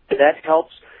 That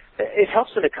helps. It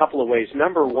helps in a couple of ways.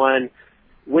 Number one,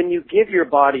 when you give your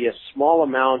body a small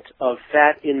amount of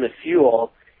fat in the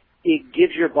fuel, it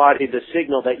gives your body the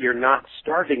signal that you're not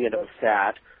starving it of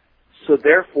fat, so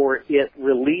therefore it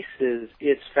releases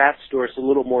its fat stores a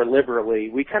little more liberally.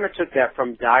 We kind of took that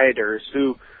from dieters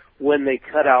who when they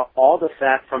cut out all the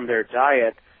fat from their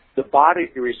diet, the body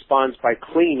responds by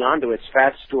clinging onto its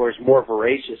fat stores more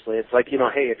voraciously. It's like, hey,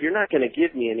 if you're not going to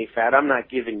give me any fat, I'm not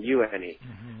giving you any.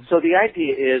 Mm-hmm. So the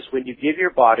idea is when you give your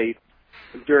body,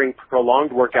 during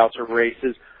prolonged workouts or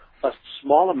races, a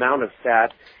small amount of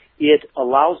fat, it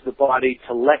allows the body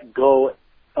to let go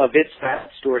of its fat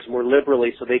stores more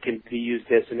liberally so they can be used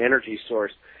as an energy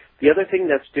source. The other thing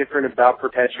that's different about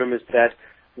Perpetuum is that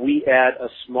we add a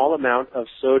small amount of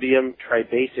sodium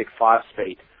tribasic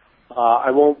phosphate.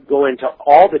 I won't go into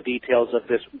all the details of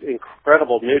this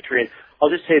incredible nutrient. I'll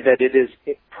just say that it is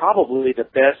probably the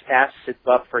best acid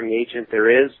buffering agent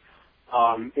there is.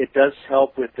 It does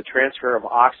help with the transfer of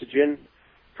oxygen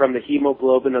from the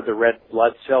hemoglobin of the red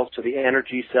blood cells to the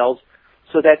energy cells,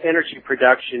 so that energy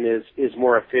production is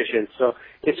more efficient. So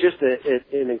it's just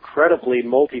an incredibly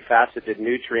multifaceted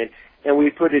nutrient, and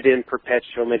we put it in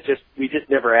Perpetuum. We just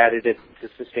never added it to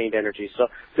sustained energy. So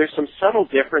there's some subtle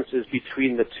differences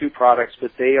between the two products,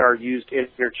 but they are used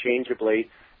interchangeably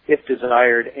if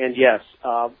desired. And yes,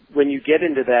 when you get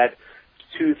into that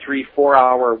 2, 3, 4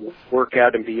 hour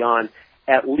workout and beyond,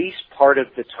 at least part of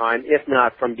the time, if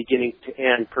not from beginning to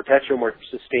end, Perpetuum or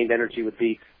sustained energy would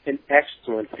be an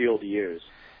excellent fuel to use.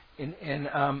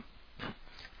 And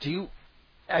do you,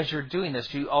 as you're doing this,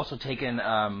 do you also take in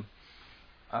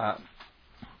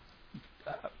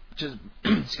just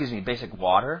basic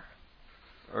water?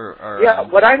 Or yeah,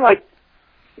 what I like.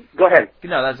 Go ahead.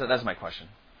 No, that's my question.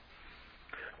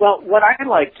 Well, what I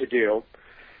like to do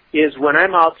is when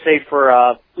I'm out, say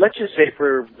let's just say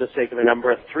for the sake of a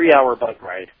number, a 3-hour bike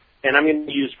ride, and I'm going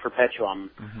to use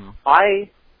Perpetuum. Mm-hmm. I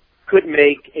could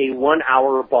make a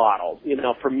 1-hour bottle.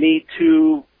 For me,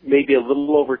 maybe a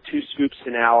little over 2 scoops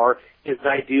an hour is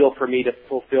ideal for me to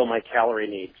fulfill my calorie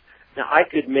needs. Now, I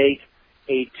could make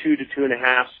a 2 to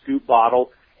 2.5 scoop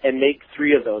bottle and make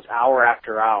 3 of those hour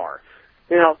after hour.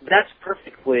 That's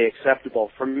perfectly acceptable.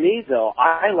 For me, though,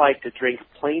 I like to drink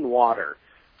plain water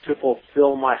to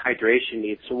fulfill my hydration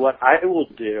needs. So what I will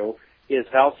do is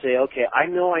I'll say, okay, I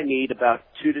know I need about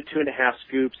 2 to 2.5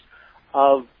 scoops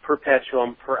of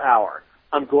Perpetuum per hour.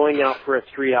 I'm going out for a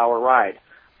 3-hour ride.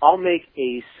 I'll make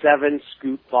a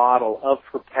 7-scoop bottle of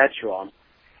Perpetuum,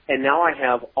 and now I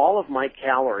have all of my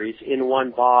calories in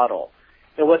one bottle.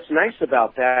 And what's nice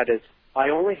about that is I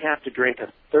only have to drink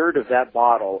a third of that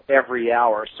bottle every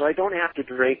hour, so I don't have to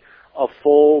drink a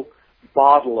full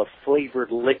bottle of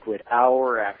flavored liquid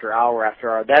hour after hour after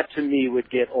hour. That, to me, would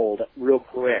get old real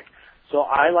quick. So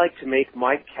I like to make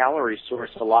my calorie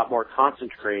source a lot more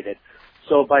concentrated.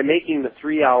 So by making the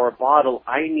 3-hour bottle,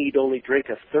 I need only drink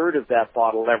a third of that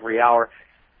bottle every hour.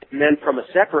 And then from a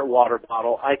separate water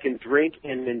bottle, I can drink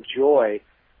and enjoy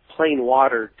plain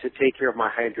water to take care of my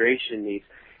hydration needs.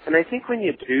 And I think when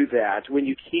you do that, when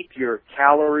you keep your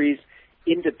calories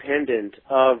independent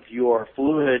of your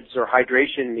fluids or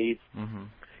hydration needs, mm-hmm.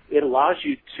 it allows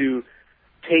you to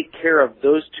take care of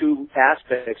those two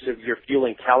aspects of your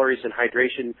fueling, calories and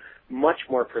hydration, much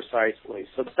more precisely.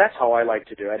 So that's how I like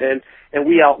to do it. And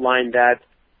we outline that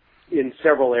in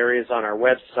several areas on our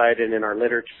website and in our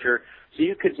literature. So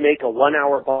you could make a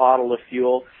 1-hour bottle of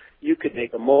fuel. You could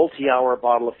make a multi-hour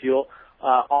bottle of fuel.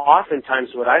 Oftentimes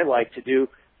what I like to do,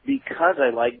 because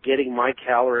I like getting my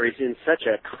calories in such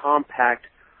a compact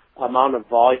amount of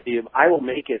volume, I will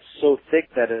make it so thick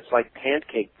that it's like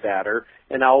pancake batter,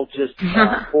 and I'll just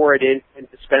pour it in and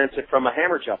dispense it from a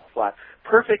hammer gel flat.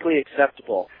 Perfectly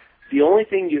acceptable. The only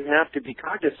thing you have to be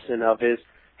cognizant of is,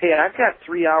 hey, I've got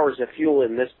 3 hours of fuel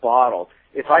in this bottle.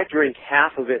 If I drink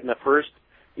half of it in the first,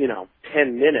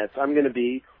 10 minutes, I'm going to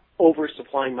be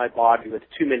oversupplying my body with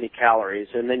too many calories,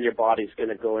 and then your body's going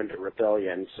to go into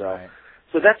rebellion.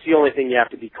 So that's the only thing you have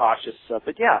to be cautious of.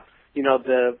 But yeah,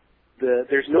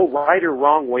 there's no right or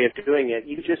wrong way of doing it.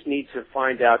 You just need to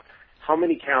find out how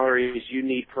many calories you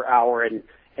need per hour, and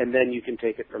then you can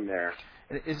take it from there.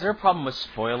 Is there a problem with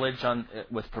spoilage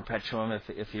with Perpetuum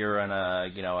if you're on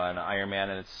an Ironman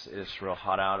and it's real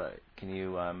hot out? Do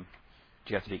you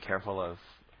have to be careful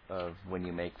of when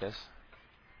you make this?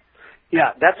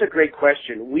 Yeah, that's a great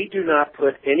question. We do not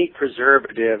put any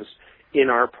preservatives in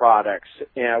our products.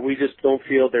 We just don't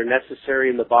feel they're necessary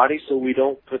in the body, so we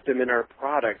don't put them in our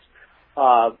products.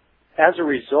 As a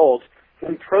result,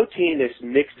 when protein is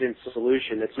mixed in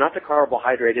solution, it's not the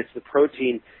carbohydrate, it's the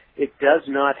protein. It does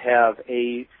not have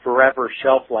a forever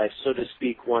shelf life, so to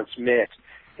speak, once mixed.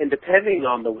 And depending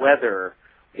on the weather,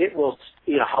 it will,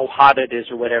 how hot it is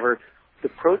or whatever, the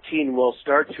protein will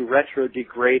start to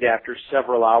retrodegrade after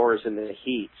several hours in the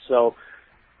heat. So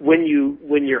when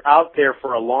you're out there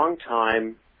for a long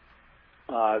time,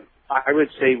 I would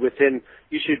say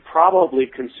you should probably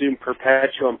consume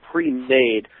Perpetuum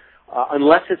pre-made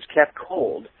unless it's kept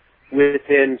cold,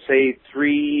 within, say,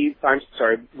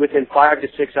 within 5 to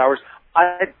 6 hours,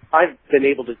 I've been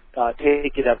able to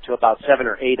take it up to about 7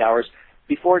 or 8 hours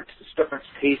before it starts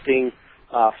tasting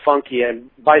funky. And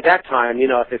by that time,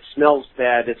 if it smells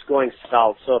bad, it's going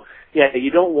south. So, yeah,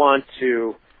 you don't want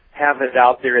to have it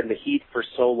out there in the heat for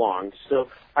so long. So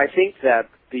I think that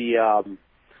the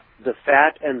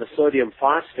fat and the sodium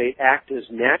phosphate act as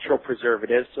natural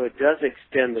preservatives, so it does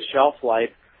extend the shelf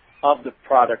life of the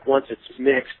product once it's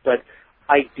mixed, but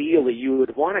ideally you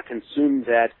would want to consume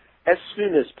that as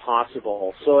soon as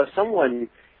possible. So if someone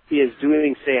is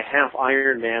doing, say, a half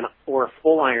Ironman or a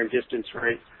full iron distance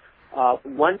race,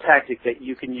 one tactic that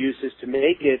you can use is to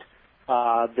make it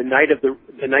the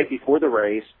night before the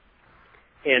race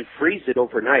and freeze it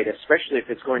overnight, especially if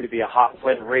it's going to be a hot,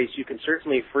 wet race. You can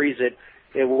certainly freeze it.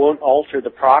 It won't alter the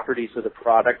properties of the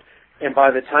product, and by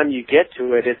the time you get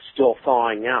to it, it's still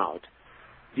thawing out.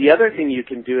 The other thing you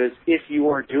can do is if you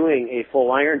are doing a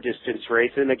full iron distance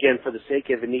race, and again, for the sake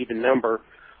of an even number,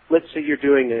 let's say you're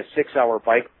doing a 6-hour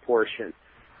bike portion.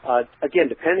 Again,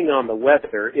 depending on the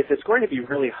weather, if it's going to be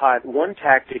really hot, one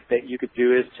tactic that you could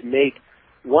do is to make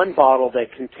one bottle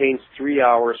that contains 3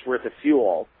 hours worth of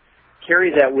fuel,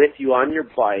 carry that with you on your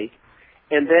bike,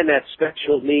 and then at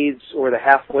special needs or the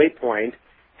halfway point,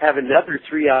 have another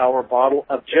 3-hour bottle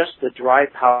of just the dry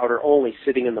powder only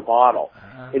sitting in the bottle.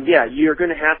 And yeah, you're going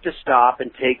to have to stop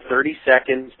and take 30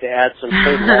 seconds to add some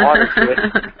cold water to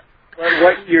it. But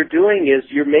what you're doing is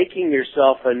you're making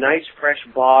yourself a nice fresh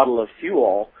bottle of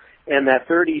fuel, and that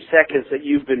 30 seconds that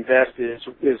you've invested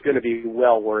is going to be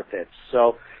well worth it.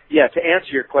 So, yeah, to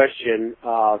answer your question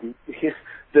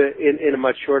in a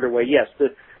much shorter way, yes,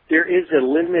 there is a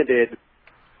limited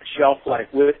shelf life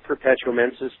with Perpetuum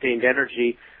and Sustained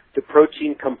Energy. The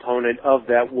protein component of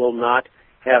that will not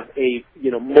have a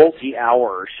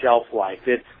multi-hour shelf life.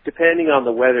 It, depending on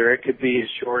the weather, it could be as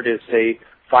short as, say,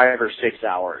 5 or 6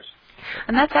 hours.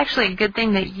 And that's actually a good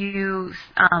thing that you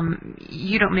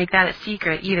don't make that a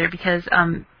secret either, because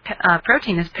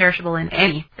protein is perishable in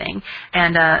anything,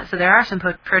 and so there are some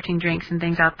protein drinks and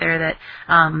things out there that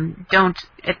don't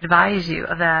advise you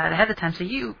of that ahead of time. So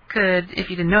you could, if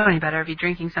you didn't know any better, be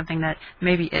drinking something that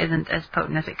maybe isn't as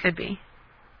potent as it could be.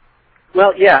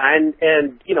 Well, yeah, and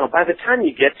by the time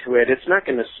you get to it, it's not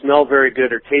going to smell very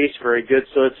good or taste very good,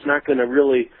 so it's not going to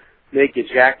really make you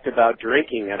jacked about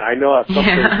drinking it. I know if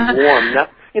something's warm,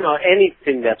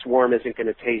 anything that's warm isn't going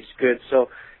to taste good. So,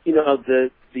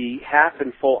 the half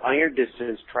and full iron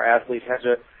distance triathlete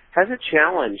has a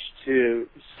challenge to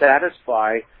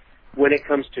satisfy when it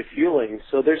comes to fueling.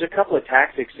 So there's a couple of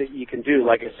tactics that you can do.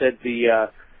 Like I said, the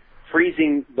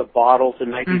freezing the bottles the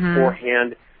night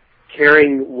beforehand,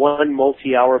 carrying one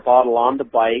multi-hour bottle on the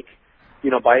bike.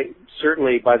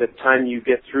 Certainly by the time you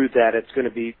get through that, it's going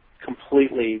to be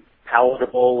completely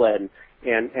palatable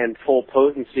and full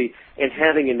potency, and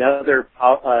having another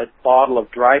bottle of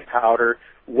dry powder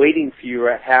waiting for you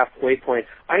at halfway point.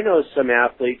 I know some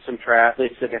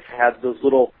triathletes that have had those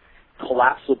little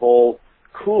collapsible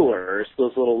coolers,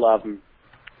 those little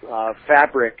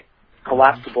fabric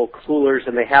collapsible coolers,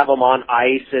 and they have them on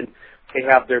ice, and they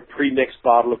have their pre-mixed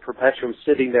bottle of Perpetuum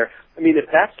sitting there. I mean, if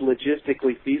that's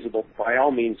logistically feasible, by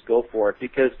all means go for it,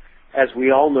 because as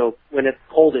we all know, when it's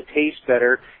cold, it tastes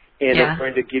better, and it's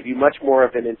going to give you much more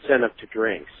of an incentive to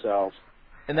drink. So,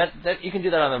 and that you can do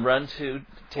that on the run too.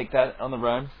 Take that on the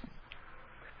run.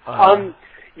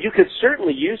 You could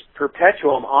certainly use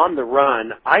Perpetuum on the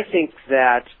run. I think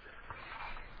that,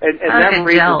 and that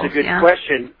raises a good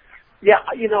question. Yeah,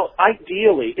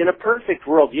 ideally, in a perfect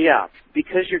world,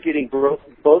 because you're getting both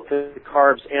the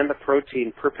carbs and the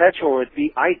protein, Perpetuum would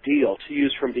be ideal to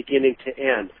use from beginning to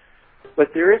end.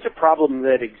 But there is a problem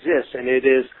that exists, and it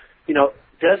is,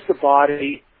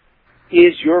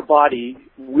 is your body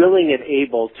willing and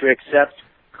able to accept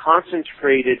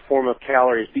concentrated form of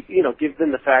calories,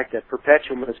 given the fact that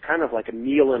Perpetuum is kind of like a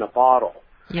meal in a bottle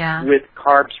with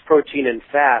carbs, protein, and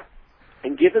fat,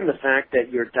 and given the fact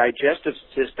that your digestive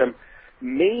system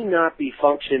may not be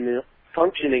functioning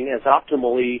as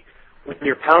optimally when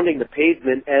you're pounding the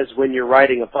pavement as when you're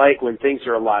riding a bike when things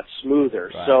are a lot smoother.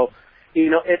 Right. So,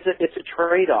 it's a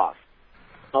trade-off.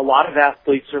 A lot of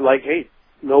athletes are like, hey,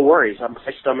 no worries,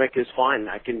 my stomach is fine,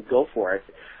 I can go for it.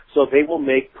 So they will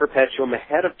make Perpetuum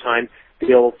ahead of time.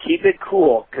 They'll keep it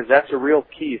cool, because that's a real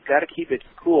key. You've got to keep it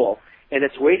cool, and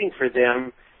it's waiting for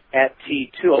them at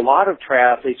T2. A lot of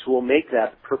triathletes will make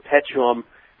that Perpetuum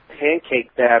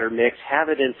pancake batter mix, have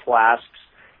it in flasks,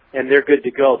 and they're good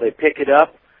to go. They pick it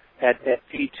up at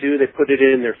T2, they put it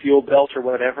in their fuel belt or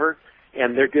whatever,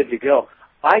 and they're good to go.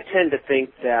 I tend to think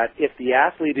that if the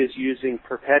athlete is using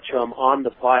Perpetuum on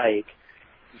the bike,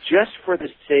 just for the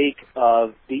sake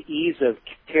of the ease of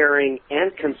carrying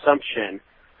and consumption,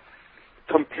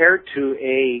 compared to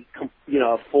a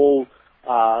full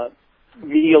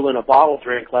meal in a bottle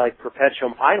drink like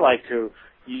Perpetuum, I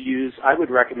would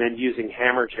recommend using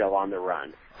Hammer Gel on the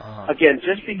run. Again,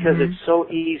 just because it's so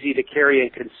easy to carry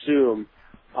and consume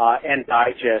and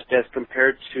digest as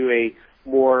compared to a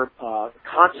more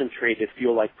concentrated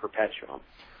fuel like Perpetuum.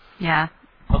 Yeah.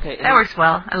 Okay. That works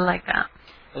well. I like that.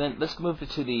 And then let's move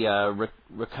to the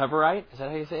Recoverite. Is that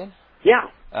how you say it? Yeah.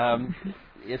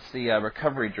 It's the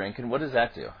recovery drink, and what does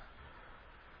that do?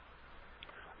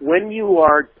 When you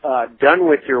are done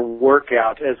with your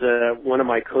workout, as one of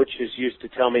my coaches used to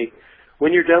tell me,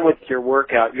 when you're done with your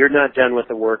workout, you're not done with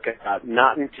the workout,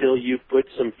 not until you put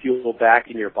some fuel back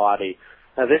in your body.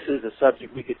 Now, this is a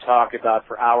subject we could talk about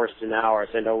for hours and hours.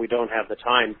 I know we don't have the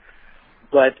time,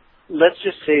 but let's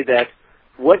just say that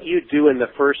what you do in the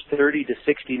first 30 to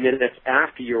 60 minutes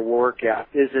after your workout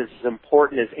is as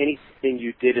important as anything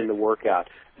you did in the workout.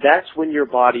 That's when your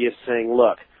body is saying,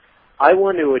 look, I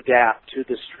want to adapt to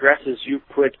the stresses you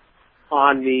put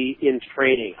on me in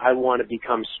training. I want to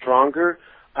become stronger.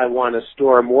 I want to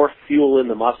store more fuel in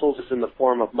the muscles in the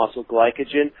form of muscle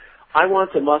glycogen. I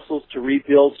want the muscles to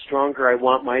rebuild stronger. I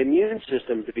want my immune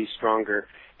system to be stronger.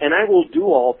 And I will do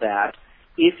all that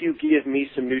if you give me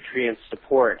some nutrient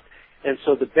support. And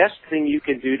so the best thing you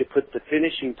can do to put the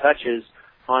finishing touches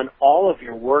on all of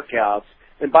your workouts,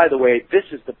 and by the way, this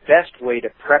is the best way to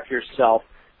prep yourself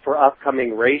for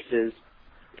upcoming races,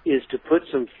 is to put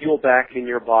some fuel back in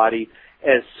your body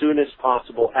as soon as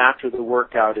possible after the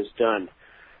workout is done.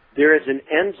 There is an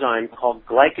enzyme called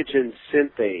glycogen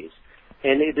synthase,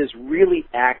 and it is really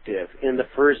active in the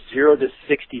first 0 to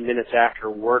 60 minutes after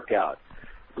a workout.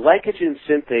 Glycogen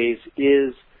synthase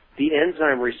is the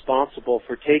enzyme responsible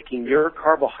for taking your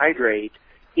carbohydrate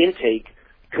intake,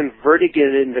 converting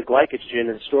it into glycogen,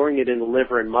 and storing it in the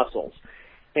liver and muscles.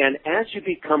 And as you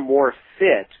become more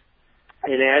fit,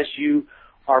 and as you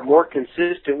are more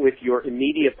consistent with your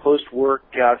immediate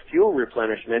post-workout fuel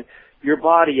replenishment, your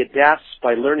body adapts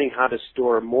by learning how to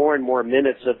store more and more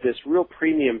minutes of this real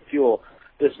premium fuel,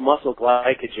 this muscle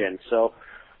glycogen. So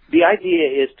the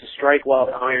idea is to strike while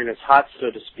the iron is hot,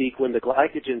 so to speak, when the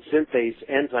glycogen synthase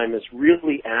enzyme is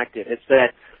really active. It's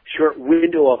that short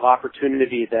window of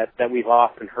opportunity that we've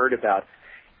often heard about.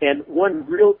 And one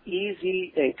real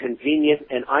easy and convenient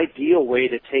and ideal way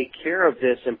to take care of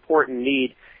this important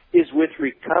need is with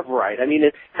Recoverite. I mean,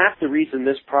 half the reason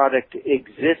this product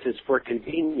exists is for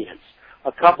convenience.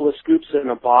 A couple of scoops in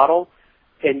a bottle,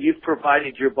 and you've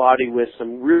provided your body with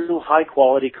some real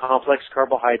high-quality complex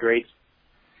carbohydrates,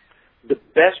 the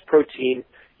best protein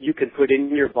you can put in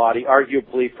your body,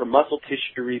 arguably for muscle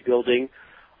tissue rebuilding,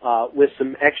 with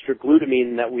some extra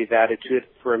glutamine that we've added to it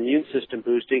for immune system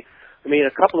boosting. I mean,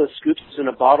 a couple of scoops in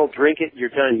a bottle, drink it, you're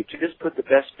done. You just put the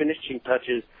best finishing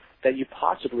touches that you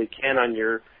possibly can on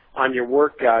your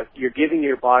workout. You're giving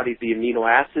your body the amino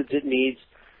acids it needs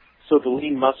so the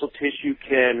lean muscle tissue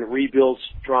can rebuild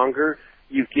stronger.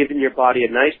 You've given your body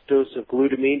a nice dose of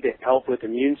glutamine to help with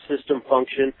immune system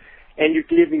function, and you're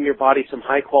giving your body some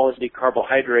high-quality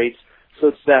carbohydrates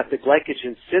so that the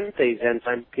glycogen synthase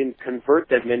enzyme can convert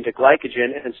them into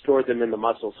glycogen and store them in the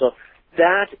muscle. So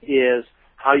that is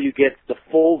how you get the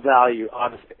full value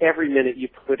out of every minute you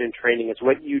put in training. It's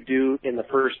what you do in the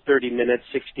first 30 minutes,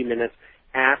 60 minutes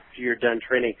after you're done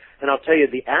training. And I'll tell you,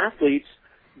 the athletes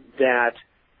that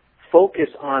focus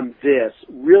on this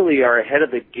really are ahead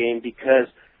of the game, because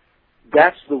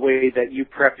that's the way that you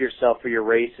prep yourself for your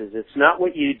races. It's not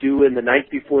what you do in the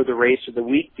night before the race or the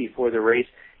week before the race.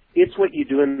 It's what you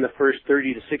do in the first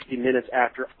 30 to 60 minutes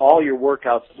after all your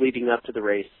workouts leading up to the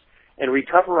race. And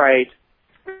Recoverite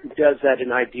does that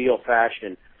in ideal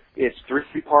fashion. It's 3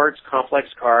 parts complex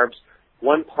carbs,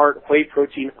 1 part whey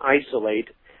protein isolate,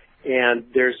 and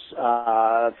there's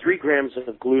 3 grams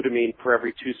of glutamine for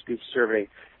every 2 scoops serving.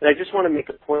 And I just want to make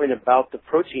a point about the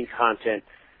protein content.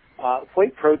 Whey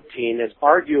protein is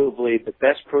arguably the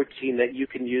best protein that you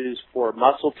can use for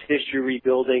muscle tissue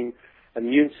rebuilding,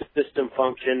 immune system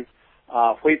function.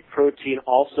 Whey protein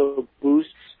also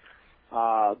boosts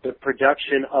the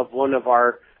production of one of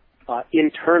our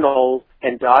internal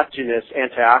endogenous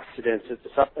antioxidants. It's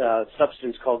a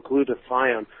substance called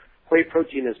glutathione. Whey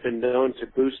protein has been known to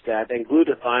boost that, and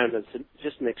glutathione is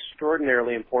just an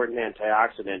extraordinarily important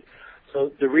antioxidant.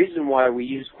 So the reason why we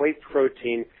use whey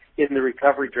protein in the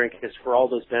recovery drink is for all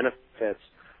those benefits.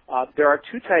 There are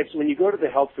 2 types. When you go to the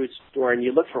health food store and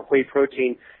you look for whey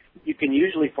protein, you can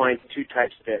usually find 2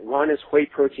 types of it. One is whey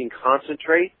protein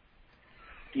concentrate,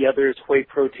 The other is whey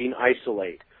protein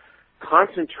isolate.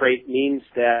 Concentrate means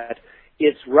that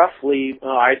it's roughly,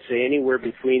 I'd say, anywhere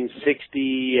between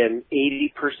 60 and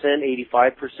 80%,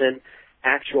 85%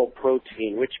 actual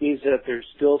protein, which means that there's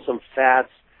still some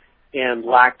fats and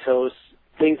lactose,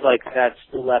 things like that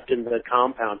still left in the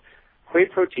compound. Whey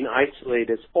protein isolate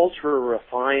is ultra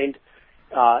refined.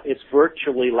 It's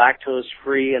virtually lactose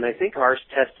free, and I think ours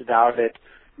tested out at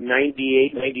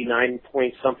 98, 99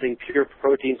 point something pure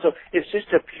protein. So it's just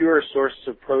a pure source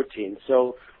of protein.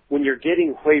 So when you're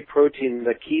getting whey protein,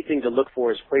 the key thing to look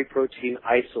for is whey protein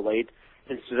isolate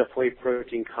instead of whey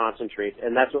protein concentrate,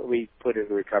 and that's what we put in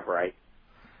Recoverite.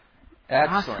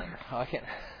 Excellent. Awesome.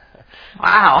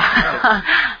 Wow. I'm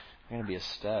going to be a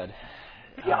stud.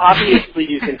 Yeah, obviously,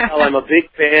 you can tell I'm a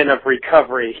big fan of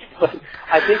recovery, but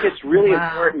I think it's really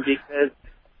important because,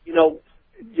 you know,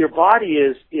 your body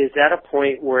is at a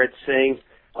point where it's saying,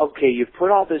 okay, you've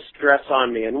put all this stress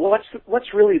on me, and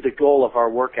what's really the goal of our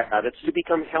workout? It's to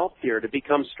become healthier, to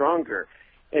become stronger.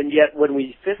 And yet when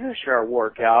we finish our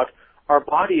workout, our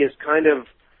body is kind of,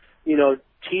 you know,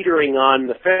 teetering on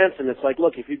the fence, and it's like,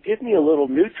 look, if you give me a little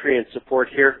nutrient support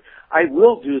here, I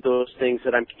will do those things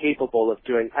that I'm capable of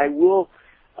doing. I will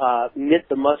knit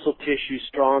the muscle tissue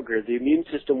stronger. The immune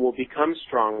system will become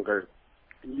stronger.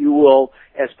 You will,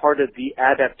 as part of the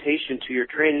adaptation to your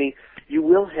training, you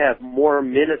will have more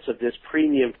minutes of this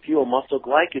premium fuel, muscle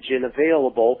glycogen,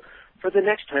 available for the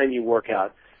next time you work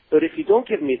out. But if you don't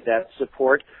give me that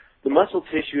support, the muscle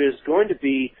tissue is going to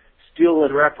be still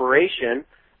in reparation.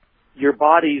 Your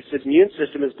body's immune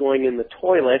system is going in the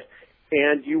toilet,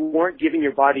 and you weren't giving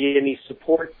your body any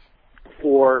support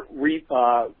for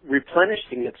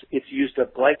replenishing its used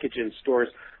up glycogen stores.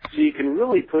 So you can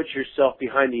really put yourself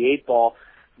behind the eight ball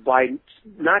by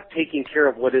not taking care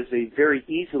of what is a very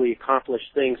easily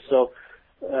accomplished thing. So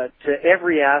to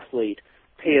every athlete,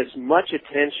 pay as much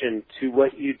attention to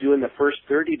what you do in the first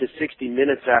 30 to 60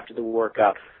 minutes after the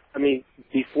workout. I mean,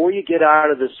 before you get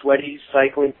out of the sweaty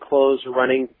cycling clothes,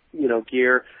 running, you know,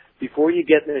 gear, before you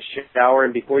get in the shower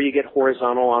and before you get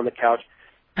horizontal on the couch,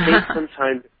 take some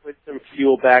time to put some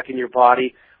fuel back in your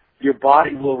body. Your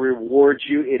body will reward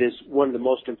you. It is one of the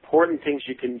most important things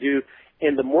you can do.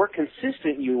 And the more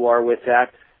consistent you are with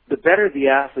that, the better the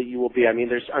athlete you will be. I mean,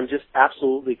 I'm just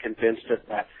absolutely convinced of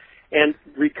that. And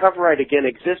Recoverite, again,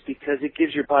 exists because it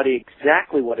gives your body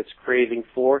exactly what it's craving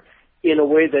for in a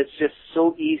way that's just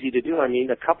so easy to do. I mean,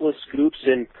 a couple of scoops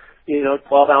and,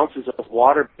 12 ounces of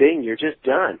water, bing, you're just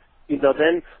done.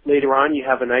 Then later on you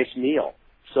have a nice meal.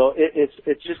 So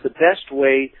it's just the best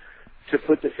way to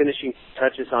put the finishing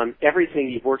touches on everything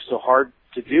you've worked so hard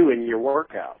to do in your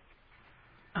workout.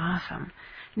 Awesome.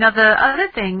 Now, the other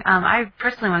thing I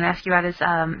personally want to ask you about is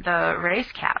the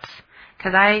race caps,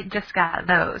 because I just got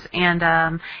those.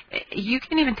 And you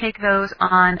can even take those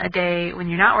on a day when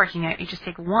you're not working out. You just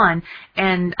take one.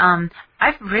 And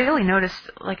I've really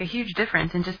noticed, like, a huge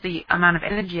difference in just the amount of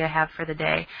energy I have for the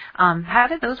day. How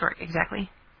did those work exactly?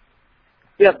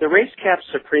 Yeah, the Race Cap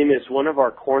Supreme is one of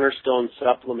our cornerstone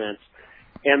supplements.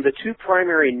 And the two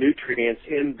primary nutrients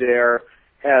in there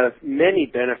have many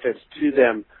benefits to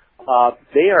them.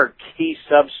 They are key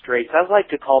substrates. I like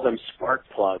to call them spark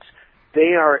plugs.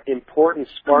 They are important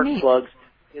spark plugs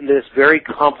in this very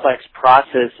complex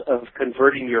process of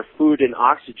converting your food and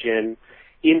oxygen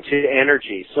into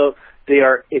energy. So they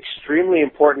are extremely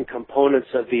important components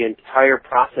of the entire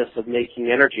process of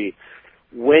making energy.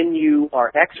 When you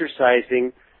are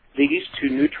exercising, these two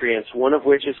nutrients, one of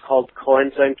which is called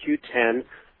coenzyme Q10,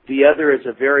 the other is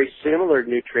a very similar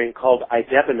nutrient called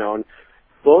idebenone.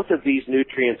 Both of these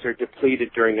nutrients are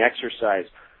depleted during exercise.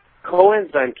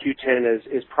 Coenzyme Q10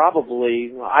 is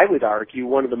probably, I would argue,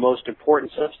 one of the most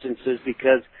important substances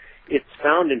because it's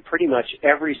found in pretty much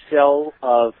every cell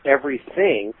of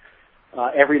everything,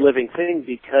 every living thing,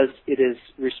 because it is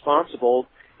responsible,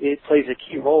 it plays a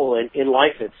key role in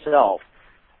life itself.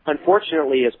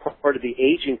 Unfortunately, as part of the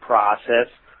aging process,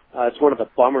 it's one of the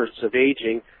bummers of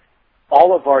aging,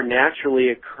 all of our naturally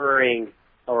occurring,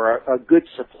 or a good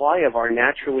supply of our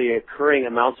naturally occurring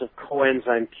amounts of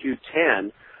coenzyme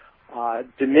Q10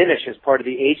 diminish as part of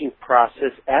the aging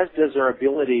process, as does our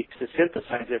ability to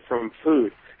synthesize it from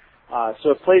food. So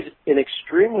it plays an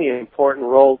extremely important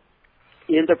role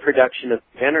in the production of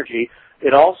energy.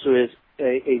 It also is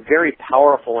a very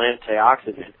powerful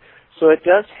antioxidant. So it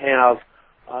does have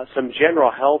some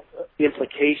general health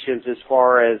implications as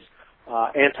far as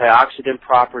antioxidant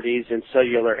properties and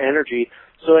cellular energy.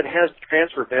 So it has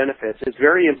transfer benefits. It's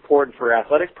very important for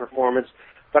athletic performance,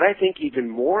 but I think even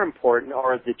more important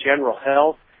are the general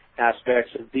health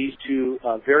aspects of these two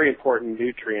very important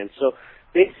nutrients. So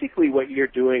basically what you're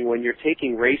doing when you're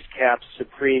taking Race Caps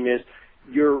Supreme is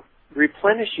you're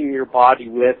replenishing your body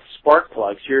with spark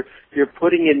plugs. You're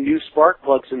putting in new spark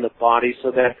plugs in the body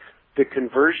so that the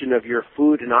conversion of your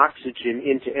food and oxygen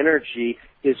into energy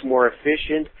is more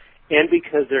efficient, and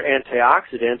because they're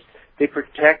antioxidants, they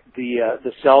protect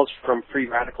the cells from free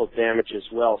radical damage as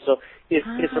well. So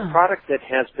it's a product that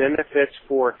has benefits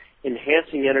for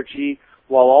enhancing energy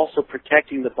while also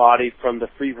protecting the body from the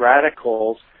free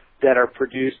radicals that are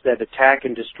produced that attack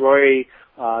and destroy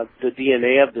the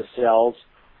DNA of the cells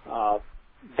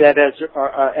that as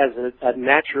a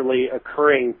naturally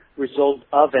occurring result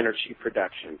of energy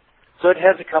production. So it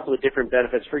has a couple of different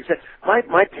benefits. For example,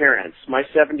 my parents, my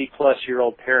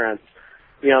 70-plus-year-old parents,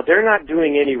 they're not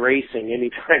doing any racing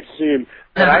anytime soon,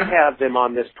 but I have them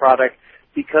on this product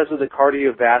because of the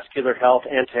cardiovascular health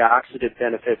antioxidant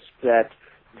benefits that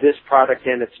this product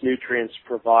and its nutrients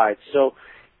provide. So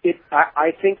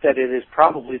I think that it is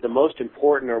probably the most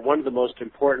important or one of the most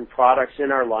important products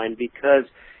in our line because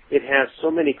it has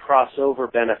so many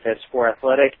crossover benefits for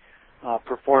athletic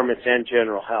performance and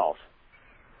general health.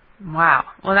 Wow.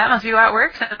 Well, that must be why it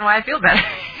works and why I feel better.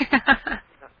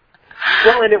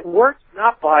 Well, and it works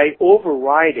not by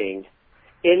overriding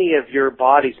any of your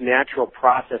body's natural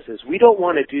processes. We don't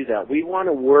want to do that. We want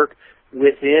to work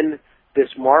within this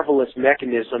marvelous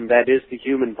mechanism that is the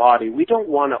human body. We don't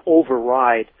want to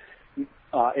override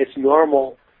its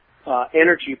normal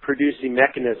energy-producing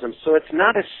mechanism. So it's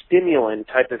not a stimulant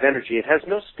type of energy. It has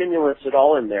no stimulants at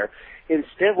all in there.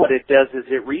 Instead, what it does is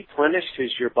it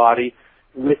replenishes your body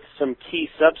with some key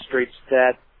substrates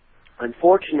that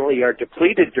unfortunately are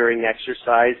depleted during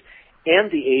exercise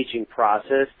and the aging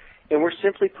process, and we're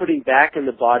simply putting back in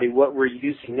the body what we're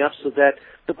using up so that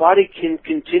the body can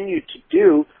continue to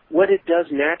do what it does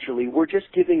naturally. We're just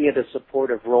giving it a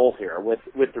supportive role here with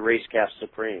the Race Cap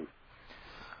Supreme.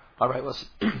 All right, well,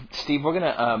 Steve, we're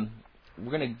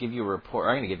gonna give you a report.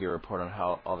 I'm gonna give you a report on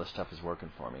how all this stuff is working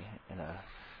for me in a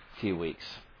few weeks.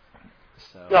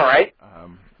 So, all right.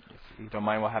 If you don't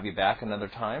mind, we'll have you back another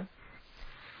time.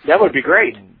 That would be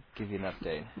great. And give you an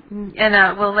update.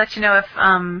 And we'll let you know if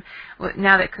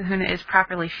now that Kahuna is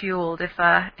properly fueled, if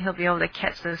he'll be able to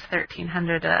catch those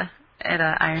 1,300 at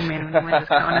Ironman when he wins his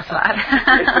Kona slot.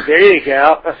 There you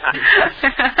go.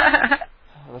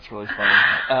 That's really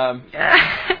funny.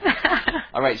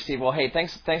 All right, Steve. Well, hey,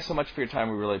 thanks so much for your time.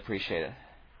 We really appreciate it.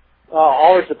 Oh,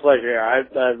 always a pleasure. I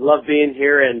love being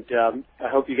here, and I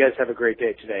hope you guys have a great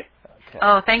day today. Okay.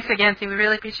 Oh, thanks again, Steve. We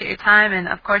really appreciate your time and,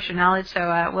 of course, your knowledge.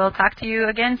 So we'll talk to you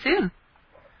again soon.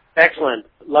 Excellent.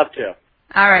 Love to.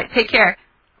 All right. Take care.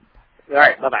 All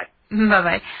right. Bye-bye.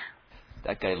 Bye-bye.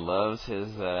 That guy loves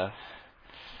his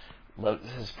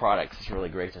products. It's really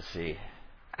great to see.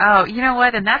 Oh, you know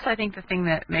what? And that's, I think, the thing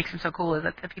that makes them so cool is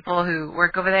that the people who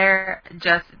work over there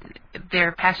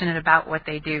they're passionate about what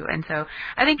they do. And so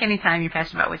I think anytime you're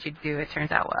passionate about what you do, it turns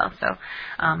out well. So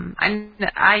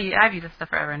I've used this stuff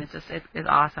forever, and it's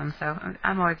awesome. So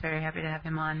I'm always very happy to have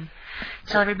him on.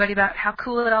 Tell everybody about how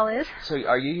cool it all is. So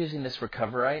are you using this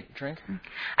Recoverite drink?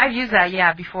 I've used that,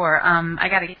 yeah, before. I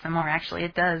got to get some more, actually.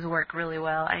 It does work really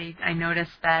well. I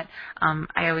noticed that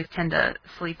I always tend to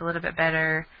sleep a little bit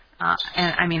better.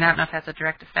 And I mean, I don't know if that's a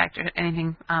direct effect or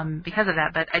anything because of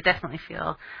that, but I definitely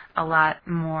feel a lot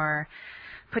more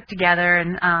put together,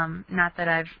 and not that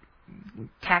I've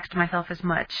taxed myself as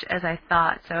much as I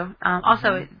thought. So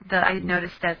also, I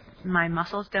noticed that my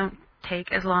muscles don't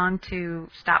take as long to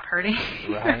stop hurting.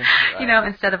 Right.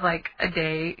 Instead of like a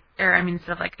day, instead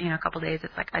of like a couple days,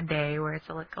 it's like a day where it's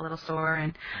like a little sore,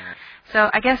 and so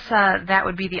I guess that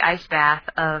would be the ice bath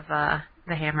of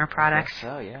the Hammer products.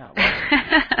 So yeah,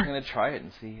 well, I'm gonna try it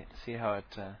and see how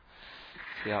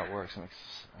it works.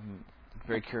 I'm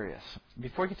very curious.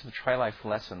 Before we get to the Tri-Life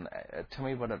lesson, tell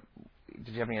me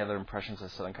did you have any other impressions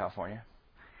of Southern California?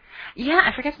 Yeah,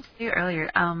 I forgot to say earlier.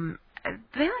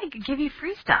 They give you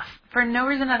free stuff for no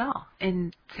reason at all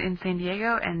in San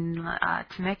Diego and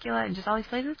Temecula and just all these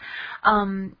places.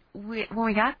 When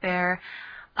we got there.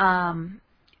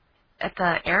 At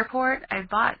the airport, I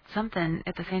bought something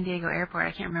at the San Diego airport.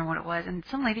 I can't remember what it was. And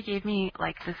some lady gave me,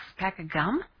 this pack of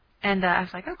gum. And I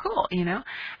was like, oh, cool,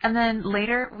 And then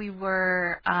later we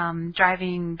were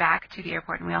driving back to the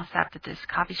airport, and we all stopped at this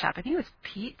coffee shop. I think it was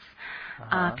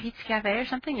Pete's Cafe or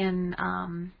something in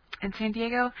San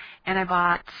Diego. And I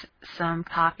bought some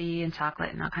coffee and chocolate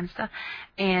and all kinds of stuff.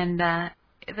 And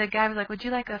the guy was like, would you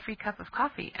like a free cup of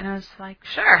coffee? And I was like,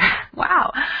 sure.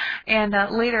 Wow. And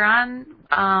later on,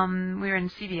 we were in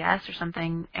CVS or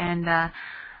something, and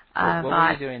what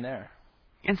were you doing there?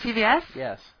 In CVS?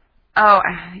 Yes. Oh,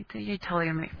 you totally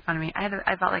gonna make fun of me.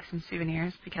 I bought like some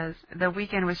souvenirs because the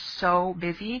weekend was so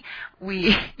busy.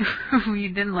 We we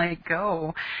didn't like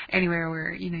go anywhere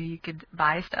where you could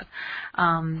buy stuff.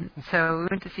 So we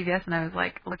went to CVS and I was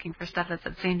like looking for stuff that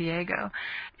said San Diego,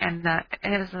 and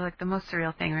it was like the most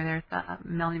surreal thing. Where there's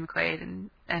Melanie McQuaid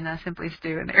and Simply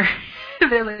Stew, and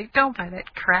they're like, don't buy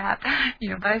that crap.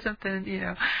 Buy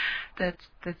something that's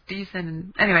decent.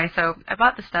 And anyway, so I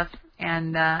bought the stuff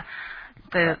and.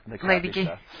 The lady gave.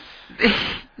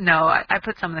 No, I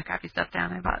put some of the crappy stuff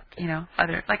down. I bought,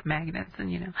 other like magnets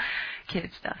and kid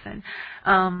stuff, and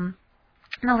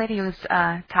the lady was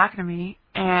talking to me,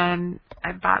 and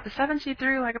I bought the stuff, and she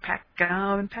threw like a pack of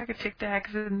gum and a pack of Tic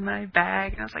Tacs in my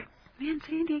bag, and I was like, man,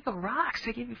 San Diego rocks!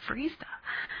 They give you free stuff.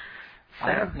 So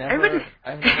I've never heard.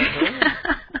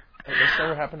 This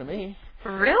never happened to me.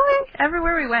 Really?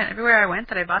 Everywhere I went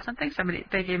that I bought something,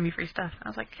 they gave me free stuff. I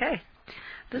was like, hey.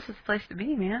 This is the place to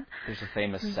be, man. There's a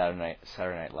famous Saturday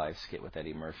Night Live skit with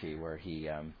Eddie Murphy where he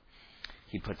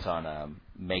puts on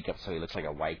makeup so he looks like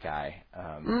a white guy,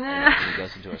 and he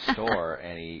goes into a store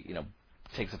and he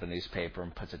takes up a newspaper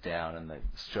and puts it down, and the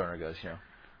store owner goes,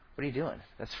 what are you doing?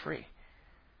 That's free.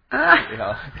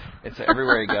 It's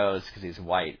everywhere he goes because he's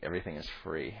white. Everything is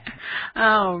free.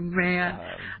 Oh man.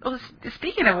 Well,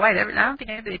 speaking of white, I don't think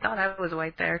anybody thought I was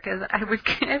white there because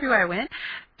everywhere I went,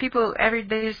 people every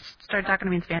day just started talking to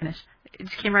me in Spanish. It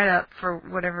just came right up for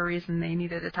whatever reason they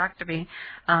needed to talk to me.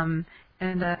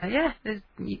 There's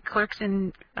clerks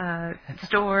in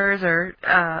stores or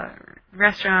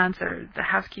restaurants or the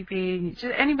housekeeping,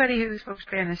 just anybody who spoke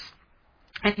Spanish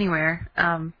anywhere,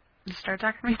 just started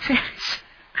talking to me in Spanish.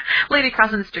 Lady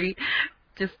crossing the street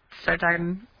just started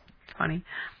talking. It's funny.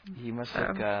 You must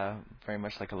look very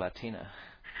much like a Latina.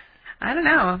 I don't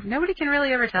know. Nobody can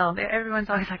really ever tell. Everyone's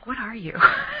always like, what are you?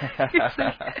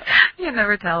 You can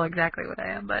never tell exactly what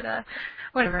I am, but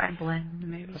whatever. I blend,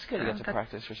 maybe. That's good. You get to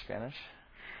practice your Spanish.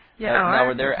 Yeah. Now,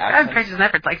 were there accents? I've been practicing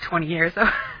that for like 20 years. So.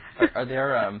 Are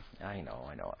there? I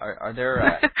know. Are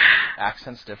there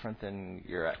accents different than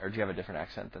or do you have a different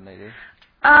accent than they do?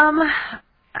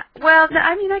 Well,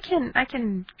 I mean, I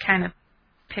can kind of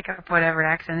pick up whatever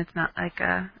accent. It's not like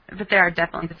but there are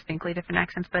definitely distinctly different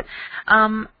accents. But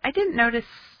I didn't notice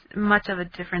much of a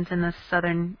difference in the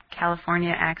Southern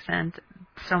California accent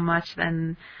so much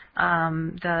than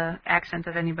the accent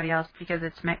of anybody else because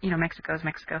it's Mexico is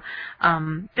Mexico.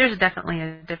 There's definitely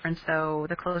a difference though.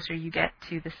 The closer you get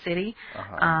to the city,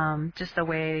 just the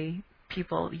way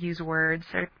people use words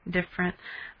are different,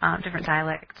 different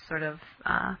dialects, sort of,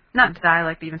 not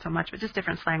dialect even so much, but just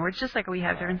different slang words, just like we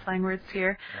have different slang words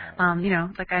here.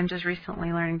 Like I'm just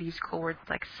recently learning to use cool words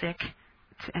like sick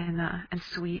and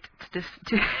sweet to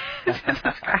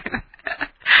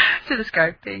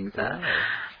describe things. But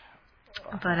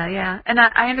and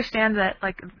I understand that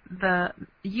like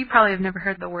you probably have never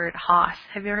heard the word hoss.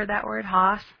 Have you ever heard that word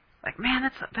hoss? Like, man,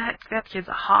 that kid's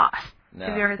a hoss. No.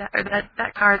 Have you ever heard that? Or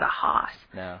that car is a hoss.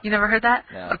 No. You never heard that?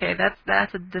 No. Okay,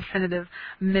 that's a definitive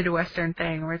Midwestern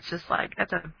thing where it's just like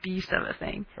that's a beast of a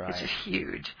thing. Right. It's just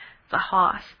huge. It's a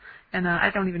hoss. And I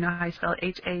don't even know how you spell it.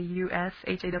 H-A-U-S,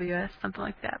 H-A-W-S, something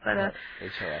like that. But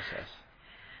H-O-S-S.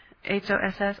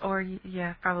 H-O-S-S, or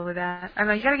yeah, probably that. I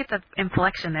know you got to get the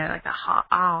inflection there, like the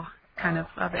kind of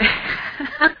it.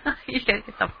 You got to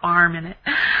get the farm in it.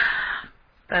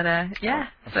 But yeah.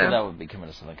 I'm sure that would be coming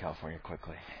to Southern California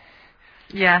quickly.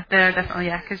 Yeah, they're definitely,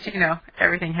 because,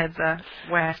 everything heads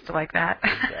west like that.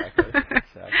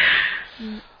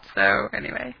 Exactly. So,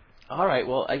 anyway. All right,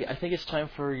 well, I think it's time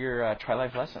for your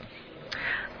Tri-Life lesson.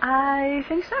 I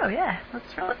think so, yeah.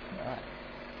 Let's roll it. All right.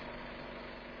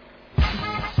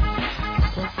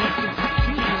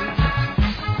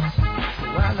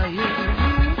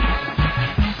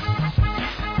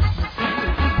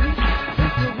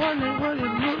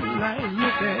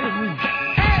 Look at me.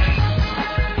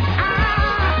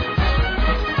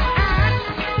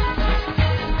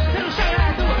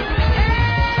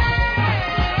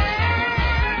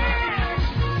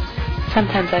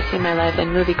 Sometimes I see my life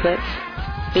in movie clips.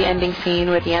 The ending scene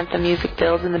where the anthem music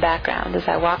builds in the background as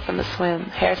I walk from the swim,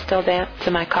 hair still damp,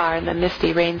 to my car in the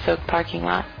misty, rain-soaked parking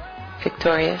lot,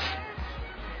 victorious.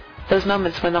 Those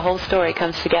moments when the whole story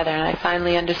comes together and I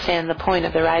finally understand the point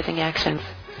of the rising action.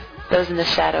 Those in the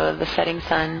shadow of the setting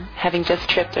sun, having just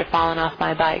tripped or fallen off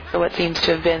my bike for what seems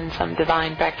to have been some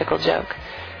divine practical joke.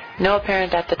 No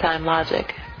apparent at the time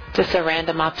logic, just a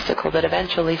random obstacle that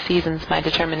eventually seasons my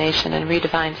determination and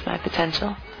redefines my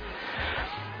potential.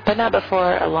 But not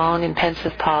before a long and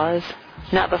pensive pause,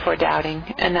 not before doubting,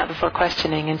 and not before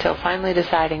questioning until finally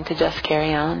deciding to just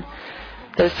carry on.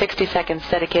 Those 60 seconds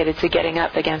dedicated to getting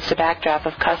up against a backdrop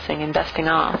of cussing and dusting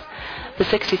off. The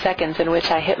 60 seconds in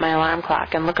which I hit my alarm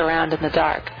clock and look around in the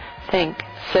dark, think,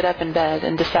 sit up in bed,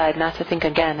 and decide not to think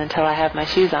again until I have my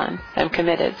shoes on, am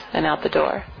committed, and out the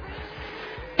door.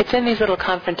 It's in these little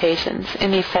confrontations,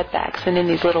 in these setbacks, and in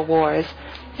these little wars,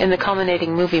 in the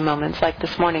culminating movie moments like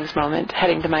this morning's moment,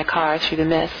 heading to my car through the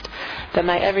mist, that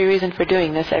my every reason for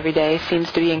doing this every day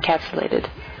seems to be encapsulated.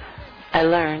 I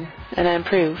learn, and I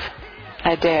improve.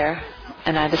 I dare,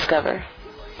 and I discover.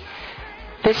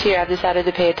 This year I've decided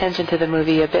to pay attention to the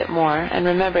movie a bit more and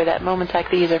remember that moments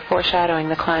like these are foreshadowing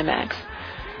the climax.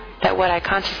 That what I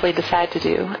consciously decide to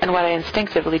do and what I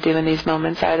instinctively do in these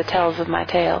moments are the tells of my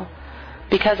tale.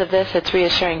 Because of this, it's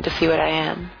reassuring to see what I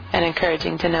am and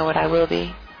encouraging to know what I will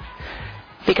be.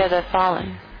 Because I've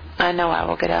fallen, I know I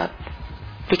will get up.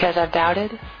 Because I've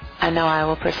doubted, I know I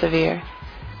will persevere.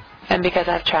 And because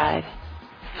I've tried,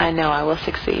 I know I will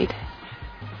succeed.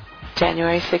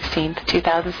 January 16th,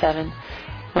 2007,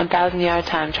 1,000-yard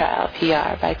time trial,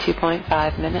 PR, by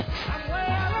 2.5 minutes.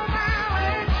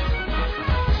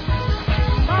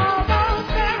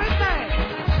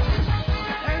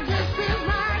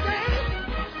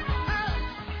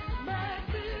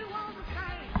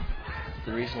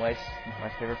 The reason why it's my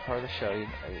favorite part of the show,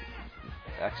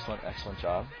 excellent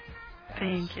job.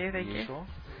 Thank you. Usual.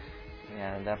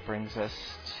 And that brings us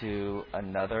to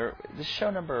another, this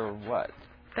show number what?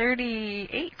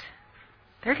 38.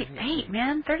 38,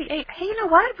 man. 38. Hey, you know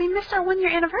what? We missed our 1-year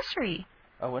anniversary.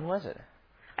 Oh, when was it?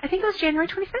 I think it was January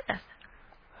 25th.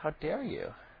 How dare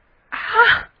you?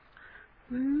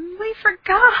 We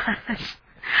forgot.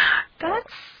 That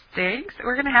stinks.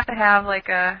 We're going to have like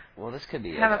a... Well, this could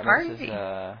be... Have a party.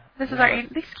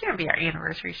 This can't be our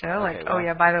anniversary show. Okay, well, oh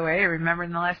yeah, by the way, remember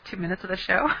in the last 2 minutes of the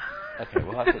show? Okay,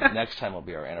 we'll have to... Next time will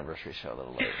be our anniversary show a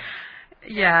little later.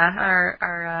 Yeah,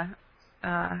 our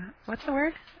what's the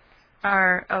word?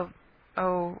 What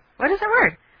is that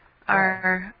word?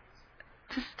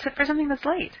 For something that's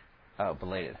late. Oh,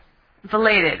 belated.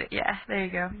 Belated, yeah. There you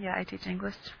go. Yeah, I teach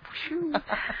English.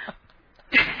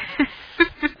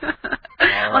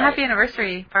 Well, happy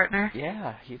anniversary, partner.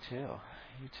 Yeah, you too.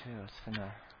 It's been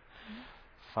a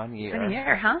fun year. It's been a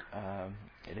year, huh?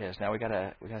 It is. Now we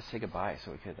gotta say goodbye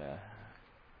so we could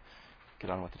get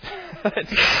on with it.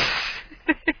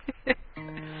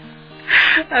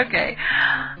 Okay.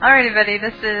 Alrighty, buddy.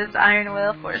 This is Iron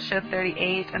Will for show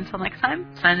 38. Until next time,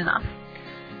 signing off.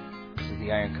 This is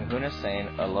the Iron Kahuna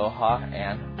saying aloha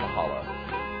and mahalo.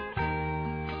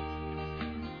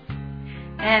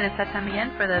 And it's that time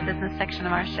again for the business section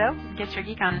of our show. Get Your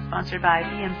Geek On is sponsored by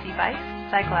BMC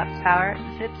Bikes, Cyclops Power,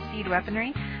 Zip Seed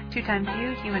Weaponry,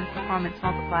 2XU Human Performance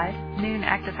Multiplied, Noon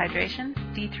Active Hydration,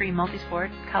 D3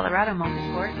 Multisport, Colorado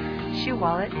Multisport, Shoe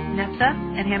Wallet, Netza,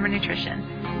 and Hammer Nutrition.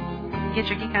 Get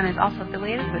Your Geek On is also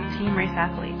affiliated with Team Race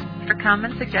Athlete. For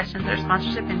comments, suggestions, or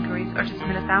sponsorship inquiries, or to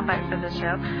submit a soundbite for the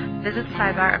show, visit the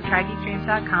sidebar of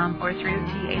trygeekdreams.com or through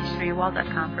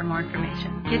th3wall.com for more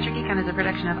information. Get Your Geek On is a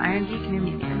production of Iron Geek New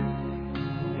Media.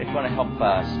 If you want to help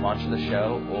sponsor the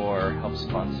show or help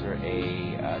sponsor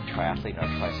a triathlete or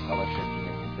tri-scholarship, you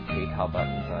can hit the PayPal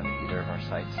buttons on either of our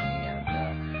sites,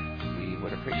 and we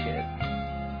would appreciate it.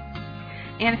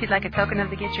 And if you'd like a token of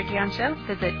the Get Your Geek On show,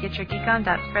 visit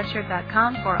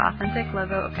getyourgeekon.spreadshirt.com for authentic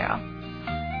logo apparel.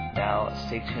 Now,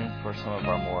 stay tuned for some of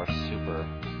our more super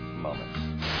moments.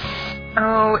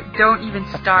 Oh, don't even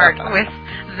start with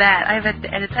that. I've had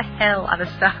to edit the hell out of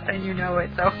stuff, and you know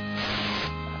it, so...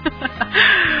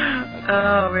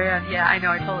 Oh, man. Yeah, I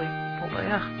know. I totally...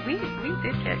 We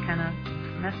did get kind of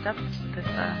messed up this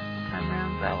time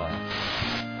around, but...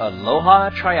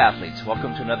 Aloha, triathletes.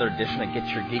 Welcome to another edition of Get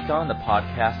Your Geek On, the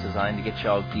podcast designed to get you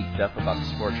all geeked up about the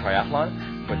sport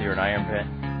triathlon, whether you're an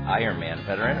Ironman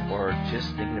veteran or just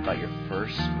thinking about your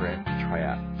first sprint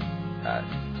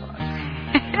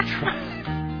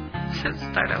Should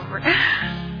start over.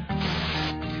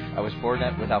 I was bored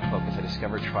without focus. I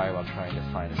discovered Tri while trying to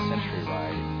find a century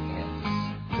ride and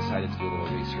decided to do a little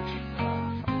research.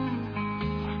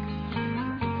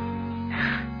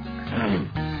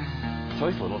 It's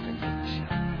always little things like this show.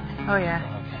 Oh, yeah.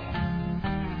 Okay.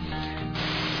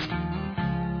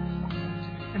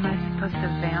 Am I supposed to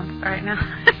vamp right now?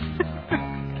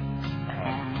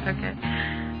 Okay.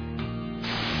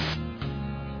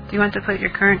 Do you want to put your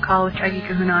current call with Draggy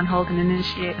Kahuna on hold and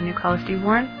initiate a new call with Steve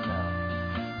Warren? No.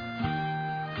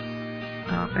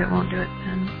 Oh, it won't do it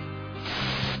then.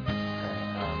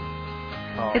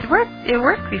 Okay, It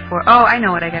worked before. Oh, I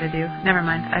know what I gotta do. Never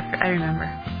mind. I remember.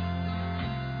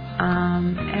 Add,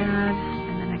 and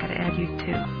then I gotta add you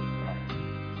too.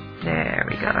 There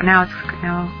we go. Now it's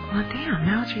now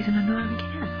it's reason to know him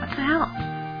again. What the hell?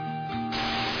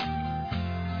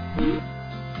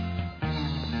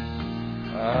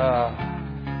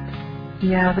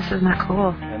 Yeah, this is not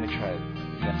cool. Let me try it.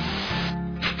 Yeah.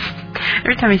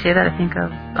 Every time you say that, I think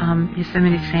of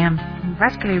Yosemite Sam.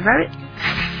 Raspberry Rabbit.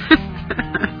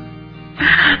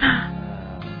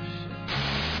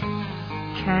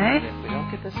 Okay. If we don't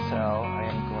get this cell, I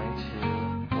am going to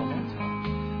go mental.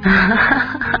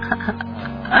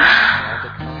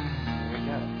 Here we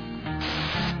go.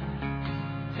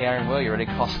 Hey, Iron Will, you ready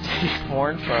to call Steve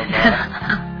Bourne from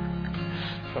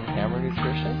Hammer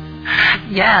Nutrition?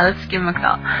 Yeah, let's give him a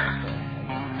call.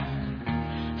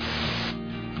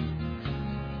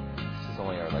 This is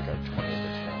only our 20th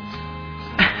attempt.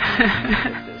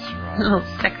 This right. Little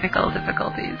technical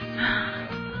difficulties.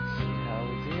 See how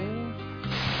we do.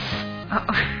 Oh.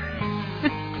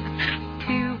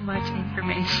 Too much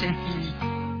information.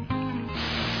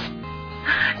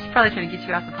 She's probably trying to get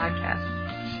you off the podcast.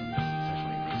 That's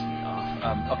what makes me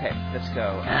off. Okay, let's go.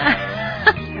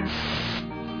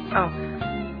 Oh.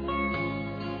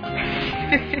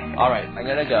 All right, I'm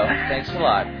gonna go. Thanks a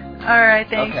lot. All right,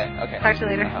 thanks. Okay. Talk to you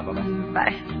later. Bye-bye.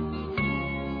 Bye.